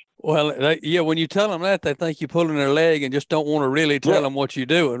fish. Well, when you tell them that, they think you're pulling their leg and just don't want to really tell them what you're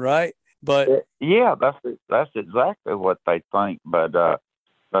doing, right? But yeah, that's exactly what they think. But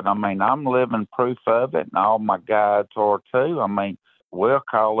I'm living proof of it, and all my guides are too. We'll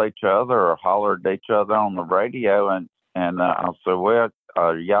call each other or holler at each other on the radio, and I'll say, well,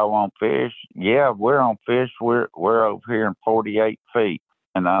 y'all on fish? Yeah, we're on fish. We're over here in 48 feet.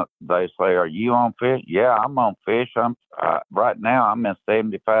 And they say, are you on fish? Yeah, I'm on fish. Right now I'm in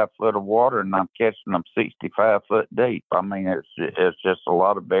 75 foot of water, and I'm catching them 65 foot deep. It's just a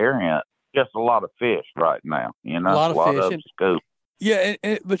lot of variant. Just a lot of fish right now, a lot of fish. Scoop. Yeah,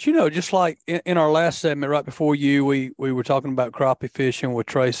 but just like in our last segment right before you, we were talking about crappie fishing with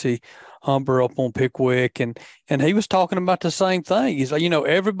Tracy Humber up on Pickwick, and he was talking about the same thing. He's like,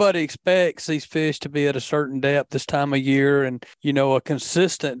 everybody expects these fish to be at a certain depth this time of year, and a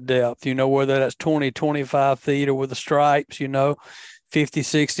consistent depth, whether that's 20, 25 feet or with the stripes, 50,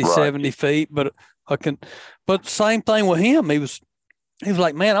 60, right. 70 feet. But same thing with him. He was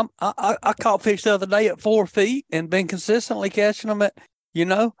like, man, I caught fish the other day at 4 feet and been consistently catching them at,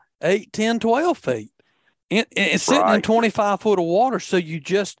 8, 10, 12 feet. And sitting in 25 foot of water. So you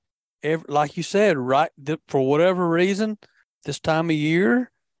just, like you said, for whatever reason, this time of year,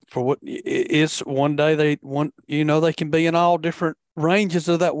 it's one day they can be in all different ranges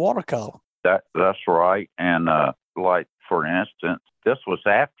of that water column. That's right. And like, for instance, this was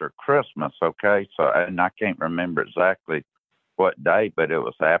after Christmas, okay? So, and I can't remember exactly what day, but it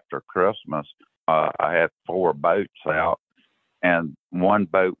was after Christmas. I had 4 boats out, and one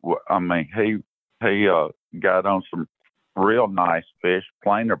boat, he got on some real nice fish,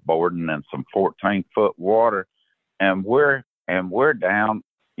 planer boarding in some 14-foot water, and we're down,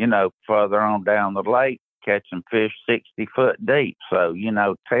 further on down the lake, catching fish 60 foot deep. So,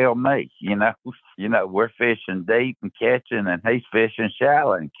 tell me, we're fishing deep and catching, and he's fishing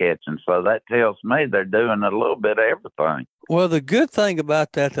shallow and catching. So that tells me they're doing a little bit of everything. Well, the good thing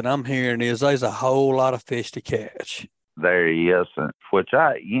about that I'm hearing is there's a whole lot of fish to catch. There he is, which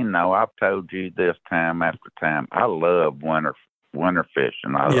I've told you this time after time. I love winter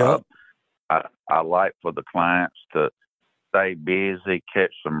fishing. I like for the clients to stay busy,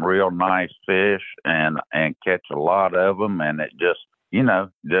 catch some real nice fish, and catch a lot of them, and it just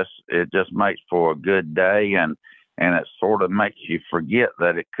it just makes for a good day, and it sort of makes you forget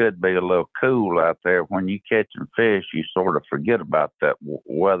that it could be a little cool out there. When you catching fish, you sort of forget about that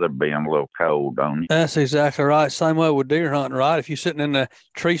weather being a little cold, don't you? That's exactly right. Same way with deer hunting, right? If you're sitting in the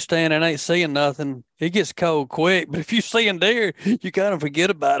tree stand and ain't seeing nothing, it gets cold quick. But if you're seeing deer, you kind of forget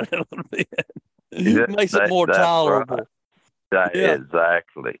about it a little bit. It makes it more tolerable. Right. Yeah.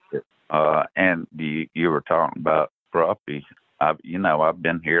 Exactly. And you were talking about crappie. I've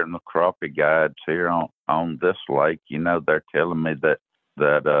been hearing the crappie guides here on this lake. They're telling me that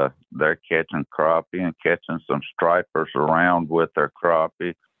they're catching crappie and catching some stripers around with their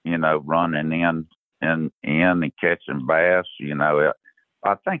crappie. Running in and catching bass.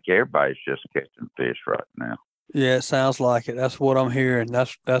 I think everybody's just catching fish right now. Yeah, it sounds like it. That's what I'm hearing.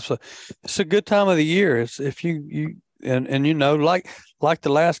 It's a good time of the year. It's if you like the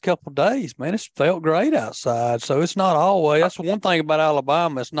last couple of days, man, it's felt great outside. So it's not always. That's one thing about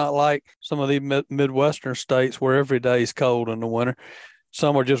Alabama. It's not like some of the Midwestern states where every day is cold in the winter.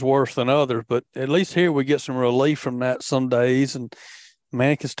 Some are just worse than others, but at least here we get some relief from that some days, and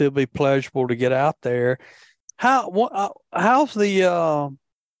man, it can still be pleasurable to get out there. How's the?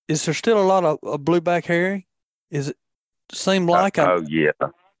 Is there still a lot of blueback herring? Is it seem like?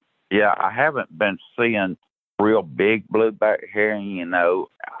 Yeah. I haven't been seeing real big blueback herring.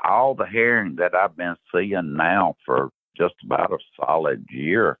 All the herring that I've been seeing now for just about a solid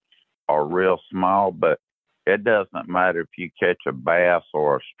year are real small, but it doesn't matter if you catch a bass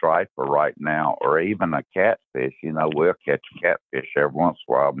or a striper right now, or even a catfish. We'll catch a catfish every once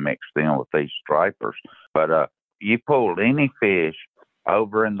in a while mixed in with these stripers. But you pull any fish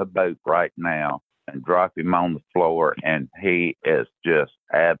over in the boat right now and drop him on the floor, and he is just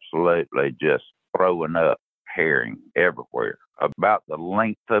absolutely just throwing up herring everywhere, about the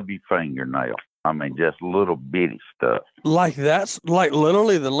length of your fingernail. I mean, just little bitty stuff. Like that's like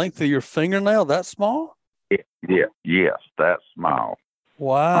literally the length of your fingernail? That small? Yes, that's small.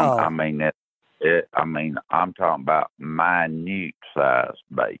 Wow. I'm talking about minute size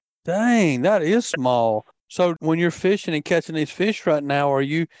bait. Dang, that is small. So when you're fishing and catching these fish right now, are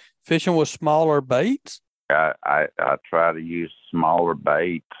you fishing with smaller baits? I try to use smaller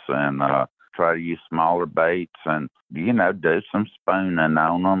baits and do some spooning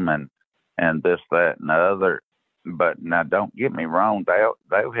on them and this, that, and the other. But now, don't get me wrong,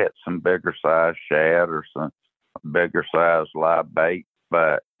 they'll hit some bigger size shad or some bigger size live bait.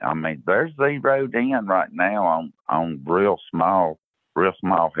 But I mean, they're zeroed in right now on real small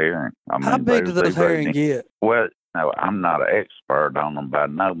herring. How big do those herring get? Well, no, I'm not an expert on them by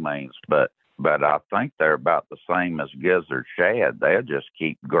no means, but I think they're about the same as gizzard shad. They'll just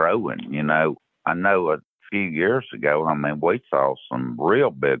keep growing. I know a few years ago, we saw some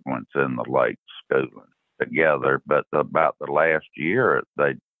real big ones in the lake schooling together, but about the last year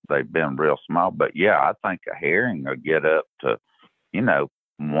they've been real small. But yeah, I think a herring will get up to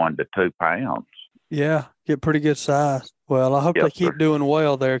 1 to 2 pounds. Yeah, get pretty good size. Well, I hope they keep doing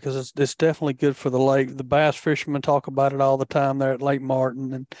well there, because it's definitely good for the lake. The bass fishermen talk about it all the time there at Lake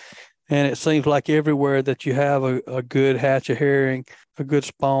Martin, and it seems like everywhere that you have a good hatch of herring, a good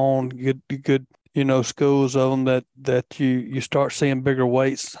spawn, good schools of them, that you start seeing bigger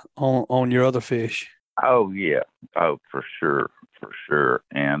weights on your other fish. Oh yeah, for sure.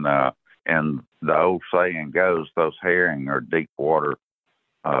 And the old saying goes, those herring are deep water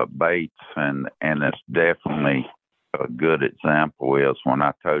baits, and it's definitely a good example is when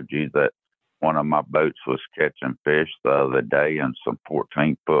I told you that one of my boats was catching fish the other day in some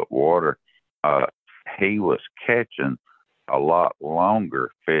 14-foot water. He was catching a lot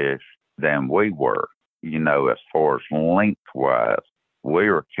longer fish than we were, as far as lengthwise. We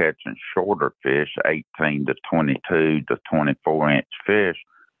were catching shorter fish, 18 to 22 to 24-inch fish,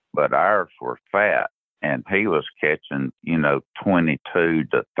 but ours were fat. And he was catching, 22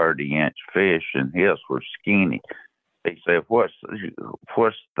 to 30-inch fish, and his were skinny. He said, what's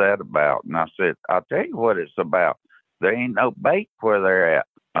that about? And I said, I'll tell you what it's about. There ain't no bait where they're at.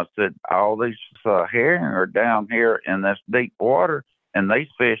 I said, all these herring are down here in this deep water, and these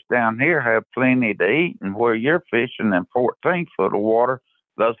fish down here have plenty to eat. And where you're fishing in 14 foot of water,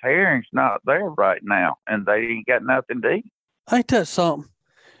 those herring's not there right now, and they ain't got nothing to eat. Ain't that something?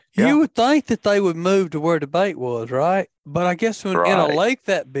 Yeah. You would think that they would move to where the bait was, right? But I guess in a lake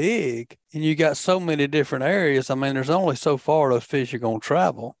that big and you got so many different areas, there's only so far those fish are going to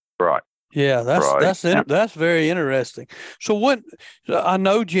travel. Right. Yeah, that's very interesting. So I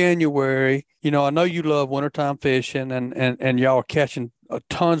know January, I know you love wintertime fishing and y'all are catching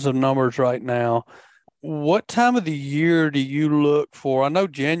tons of numbers right now. What time of the year do you look for? I know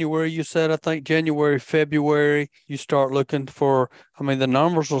January, you said, I think January, February, you start looking for, the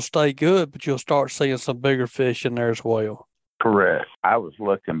numbers will stay good, but you'll start seeing some bigger fish in there as well. Correct. I was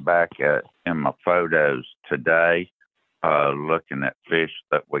looking back in my photos today, looking at fish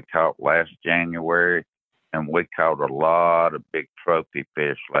that we caught last January, and we caught a lot of big trophy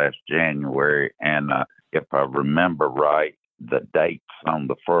fish last January. And if I remember right, the dates on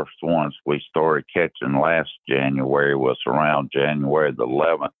the first ones we started catching last January was around January the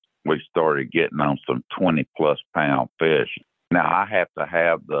 11th. We started getting on some 20-plus pound fish. Now, I have to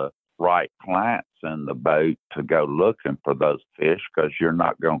have the right clients in the boat to go looking for those fish, because you're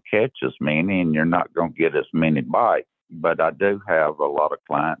not going to catch as many and you're not going to get as many bites. But I do have a lot of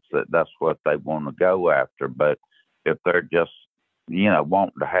clients that's what they want to go after. But if they're just,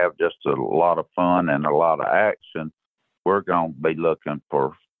 wanting to have just a lot of fun and a lot of action, we're going to be looking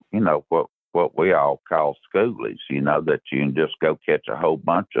for, what we all call schoolies, that you can just go catch a whole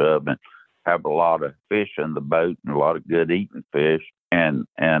bunch of and have a lot of fish in the boat and a lot of good eating fish.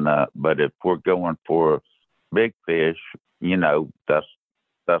 But if we're going for big fish, that's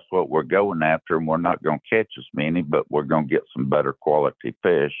what we're going after, and we're not going to catch as many, but we're going to get some better quality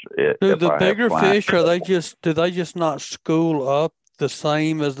fish. Do the bigger fish, do they just not school up the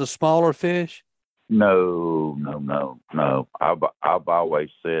same as the smaller fish? No. I've always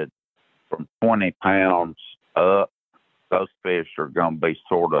said from 20 pounds up, those fish are going to be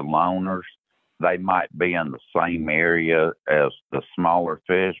sort of loners. They might be in the same area as the smaller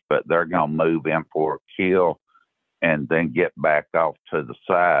fish, but they're going to move in for a kill and then get back off to the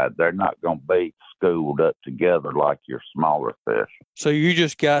side. They're not going to be schooled up together like your smaller fish. So you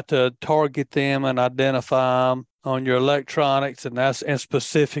just got to target them and identify them on your electronics, and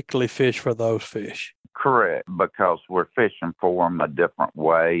specifically fish for those fish. Correct, because we're fishing for them a different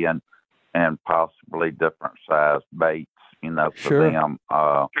way and possibly different size baits, for them.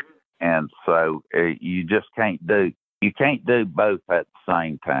 And so you just can't do both at the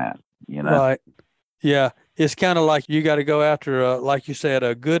same time, Right. Yeah. It's kind of like you got to go after, like you said,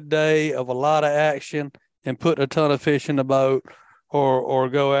 a good day of a lot of action and put a ton of fish in the boat, or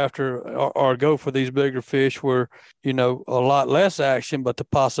go after or go for these bigger fish where, a lot less action, but the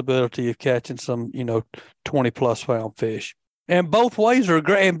possibility of catching some, 20-plus pound fish. And both ways are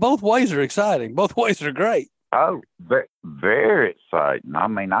great, and both ways are exciting. Both ways are great. Oh, very exciting.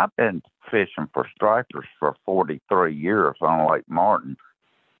 I've been fishing for stripers for 43 years on Lake Martin,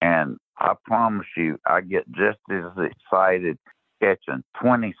 and I promise you, I get just as excited catching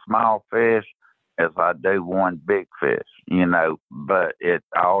 20 small fish as I do one big fish, but it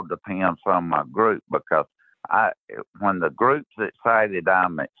all depends on my group, because when the group's excited,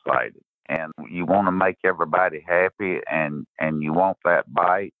 I'm excited. And you want to make everybody happy, and you want that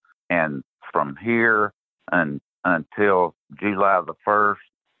bite. And from here until July the 1st,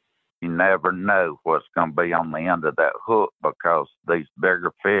 you never know what's going to be on the end of that hook, because these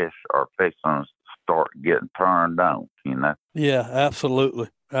bigger fish are fixing to start getting turned on, Yeah, absolutely.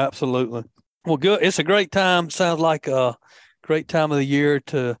 Absolutely. Well, good. It's a great time. Sounds like a great time of the year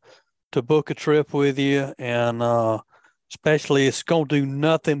to book a trip with you. And especially it's going to do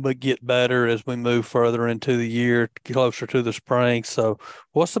nothing but get better as we move further into the year, closer to the spring. So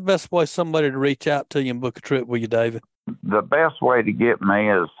what's the best way somebody to reach out to you and book a trip with you, David? The best way to get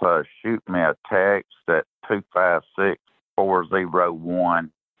me is shoot me a text at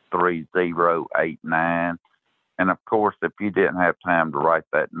 256-401-3089. And of course, if you didn't have time to write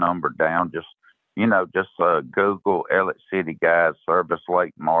that number down, just Google Elliott City Guide Service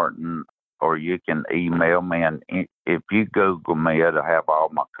Lake Martin, or you can email me. And if you Google me, it'll have all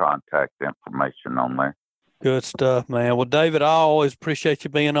my contact information on there. Good stuff, man. Well, David, I always appreciate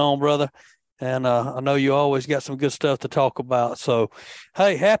you being on, brother. And I know you always got some good stuff to talk about. So,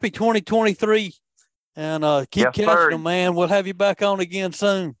 hey, happy 2023. And keep catching them, man. We'll have you back on again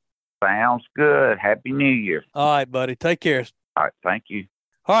soon. Sounds good. Happy New Year. All right, buddy. Take care. All right. Thank you.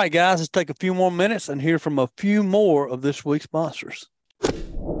 All right, guys. Let's take a few more minutes and hear from a few more of this week's sponsors.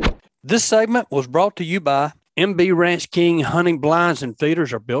 This segment was brought to you by MB Ranch King hunting blinds and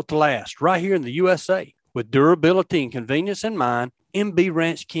feeders are built to last right here in the USA. With durability and convenience in mind, MB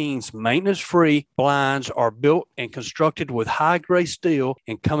Ranch King's maintenance-free blinds are built and constructed with high-grade steel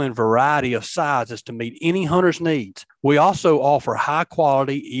and come in a variety of sizes to meet any hunter's needs. We also offer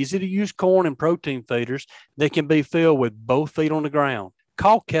high-quality, easy-to-use corn and protein feeders that can be filled with both feet on the ground.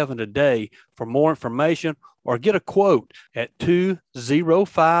 Call Kevin today for more information or get a quote at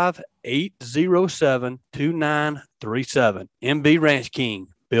 205-807-2937. MB Ranch King,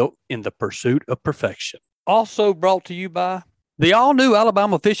 built in the pursuit of perfection. Also brought to you by The all-new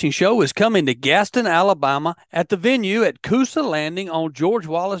Alabama Fishing Show is coming to Gaston, Alabama at the venue at Coosa Landing on George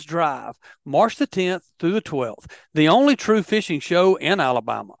Wallace Drive, March the 10th through the 12th, the only true fishing show in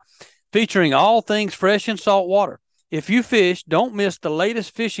Alabama, featuring all things fresh and saltwater. If you fish, don't miss the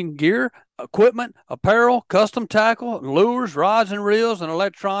latest fishing gear, equipment, apparel, custom tackle, lures, rods and reels, and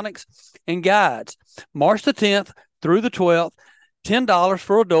electronics and guides. March the 10th through the 12th, $10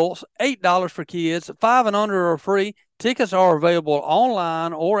 for adults, $8 for kids, 5 and under are free. Tickets are available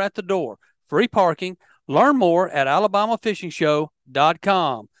online or at the door. Free parking. Learn more at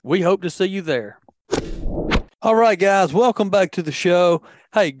alabamafishingshow.com. We hope to see you there. All right, guys, welcome back to the show.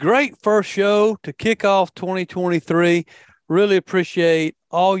 Hey, great first show to kick off 2023. Really appreciate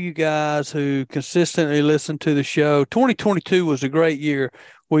all you guys who consistently listen to the show. 2022 was a great year.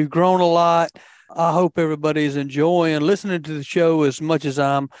 We've grown a lot. I hope everybody's enjoying listening to the show as much as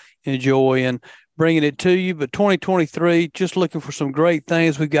I'm enjoying bringing it to you. But 2023, just looking for some great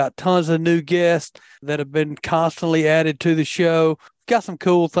things. We've got tons of new guests that have been constantly added to the show. Got some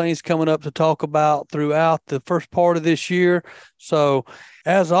cool things coming up to talk about throughout the first part of this year. So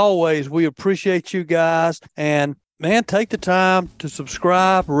as always, we appreciate you guys. And man, take the time to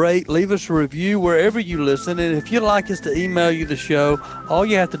subscribe, rate, leave us a review wherever you listen. And if you'd like us to email you the show, all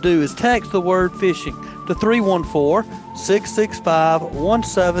you have to do is text the word fishing to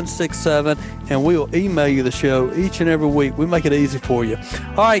 314-665-1767, and we'll email you the show each and every week. We make it easy for you.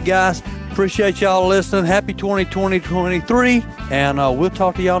 All right, guys, appreciate y'all listening. Happy 2023, and we'll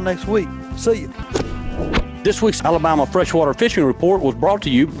talk to y'all next week. See you. This week's Alabama Freshwater Fishing Report was brought to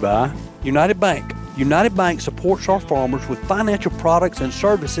you by United Bank. United Bank supports our farmers with financial products and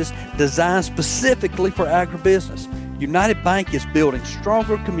services designed specifically for agribusiness. United Bank is building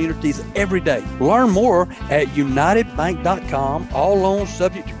stronger communities every day. Learn more at unitedbank.com. All loans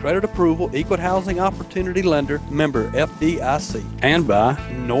subject to credit approval. Equal housing opportunity lender. Member FDIC. And by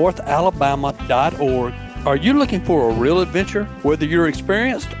northalabama.org. Are you looking for a real adventure? Whether you're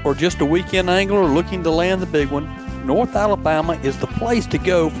experienced or just a weekend angler looking to land the big one, North Alabama is the place to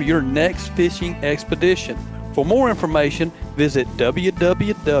go for your next fishing expedition. For more information, visit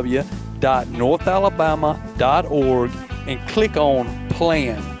www.northalabama.org and click on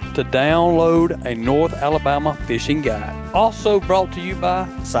Plan to download a North Alabama fishing guide. Also brought to you by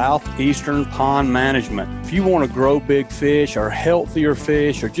Southeastern Pond Management. If you want to grow big fish or healthier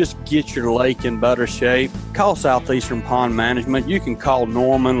fish or just get your lake in better shape, call Southeastern Pond Management. You can call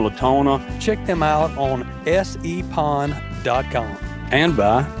Norman Latona. Check them out on sepond.com. And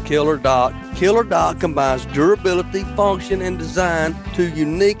by Killer Dock. Killer Dock combines durability, function, and design to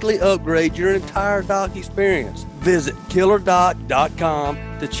uniquely upgrade your entire dock experience. Visit killerdock.com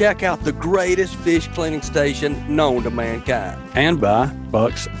to check out the greatest fish cleaning station known to mankind. And by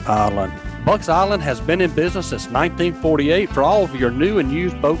Bucks Island. Bucks Island has been in business since 1948 for all of your new and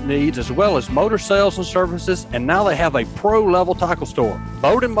used boat needs, as well as motor sales and services, and now they have a pro-level tackle store.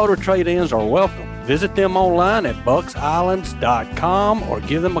 Boat and motor trade-ins are welcome. Visit them online at bucksislands.com or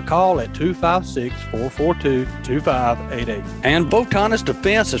give them a call at 256-442-2588. And Botanis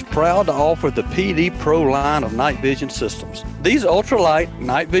Defense is proud to offer the PD Pro line of night vision systems. These ultralight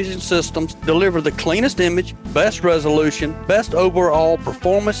night vision systems deliver the cleanest image, best resolution, best overall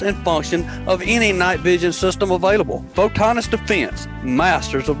performance and function of any night vision system available. Botanis Defense,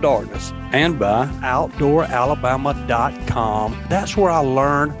 masters of darkness. And by OutdoorAlabama.com. That's where I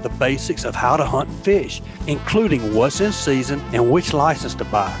learned the basics of how to hunt and fish, including what's in season and which license to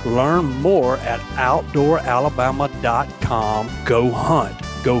buy. Learn more at OutdoorAlabama.com. Go hunt,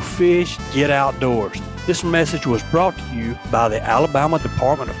 go fish, get outdoors. This message was brought to you by the Alabama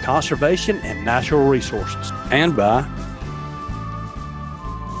Department of Conservation and Natural Resources and by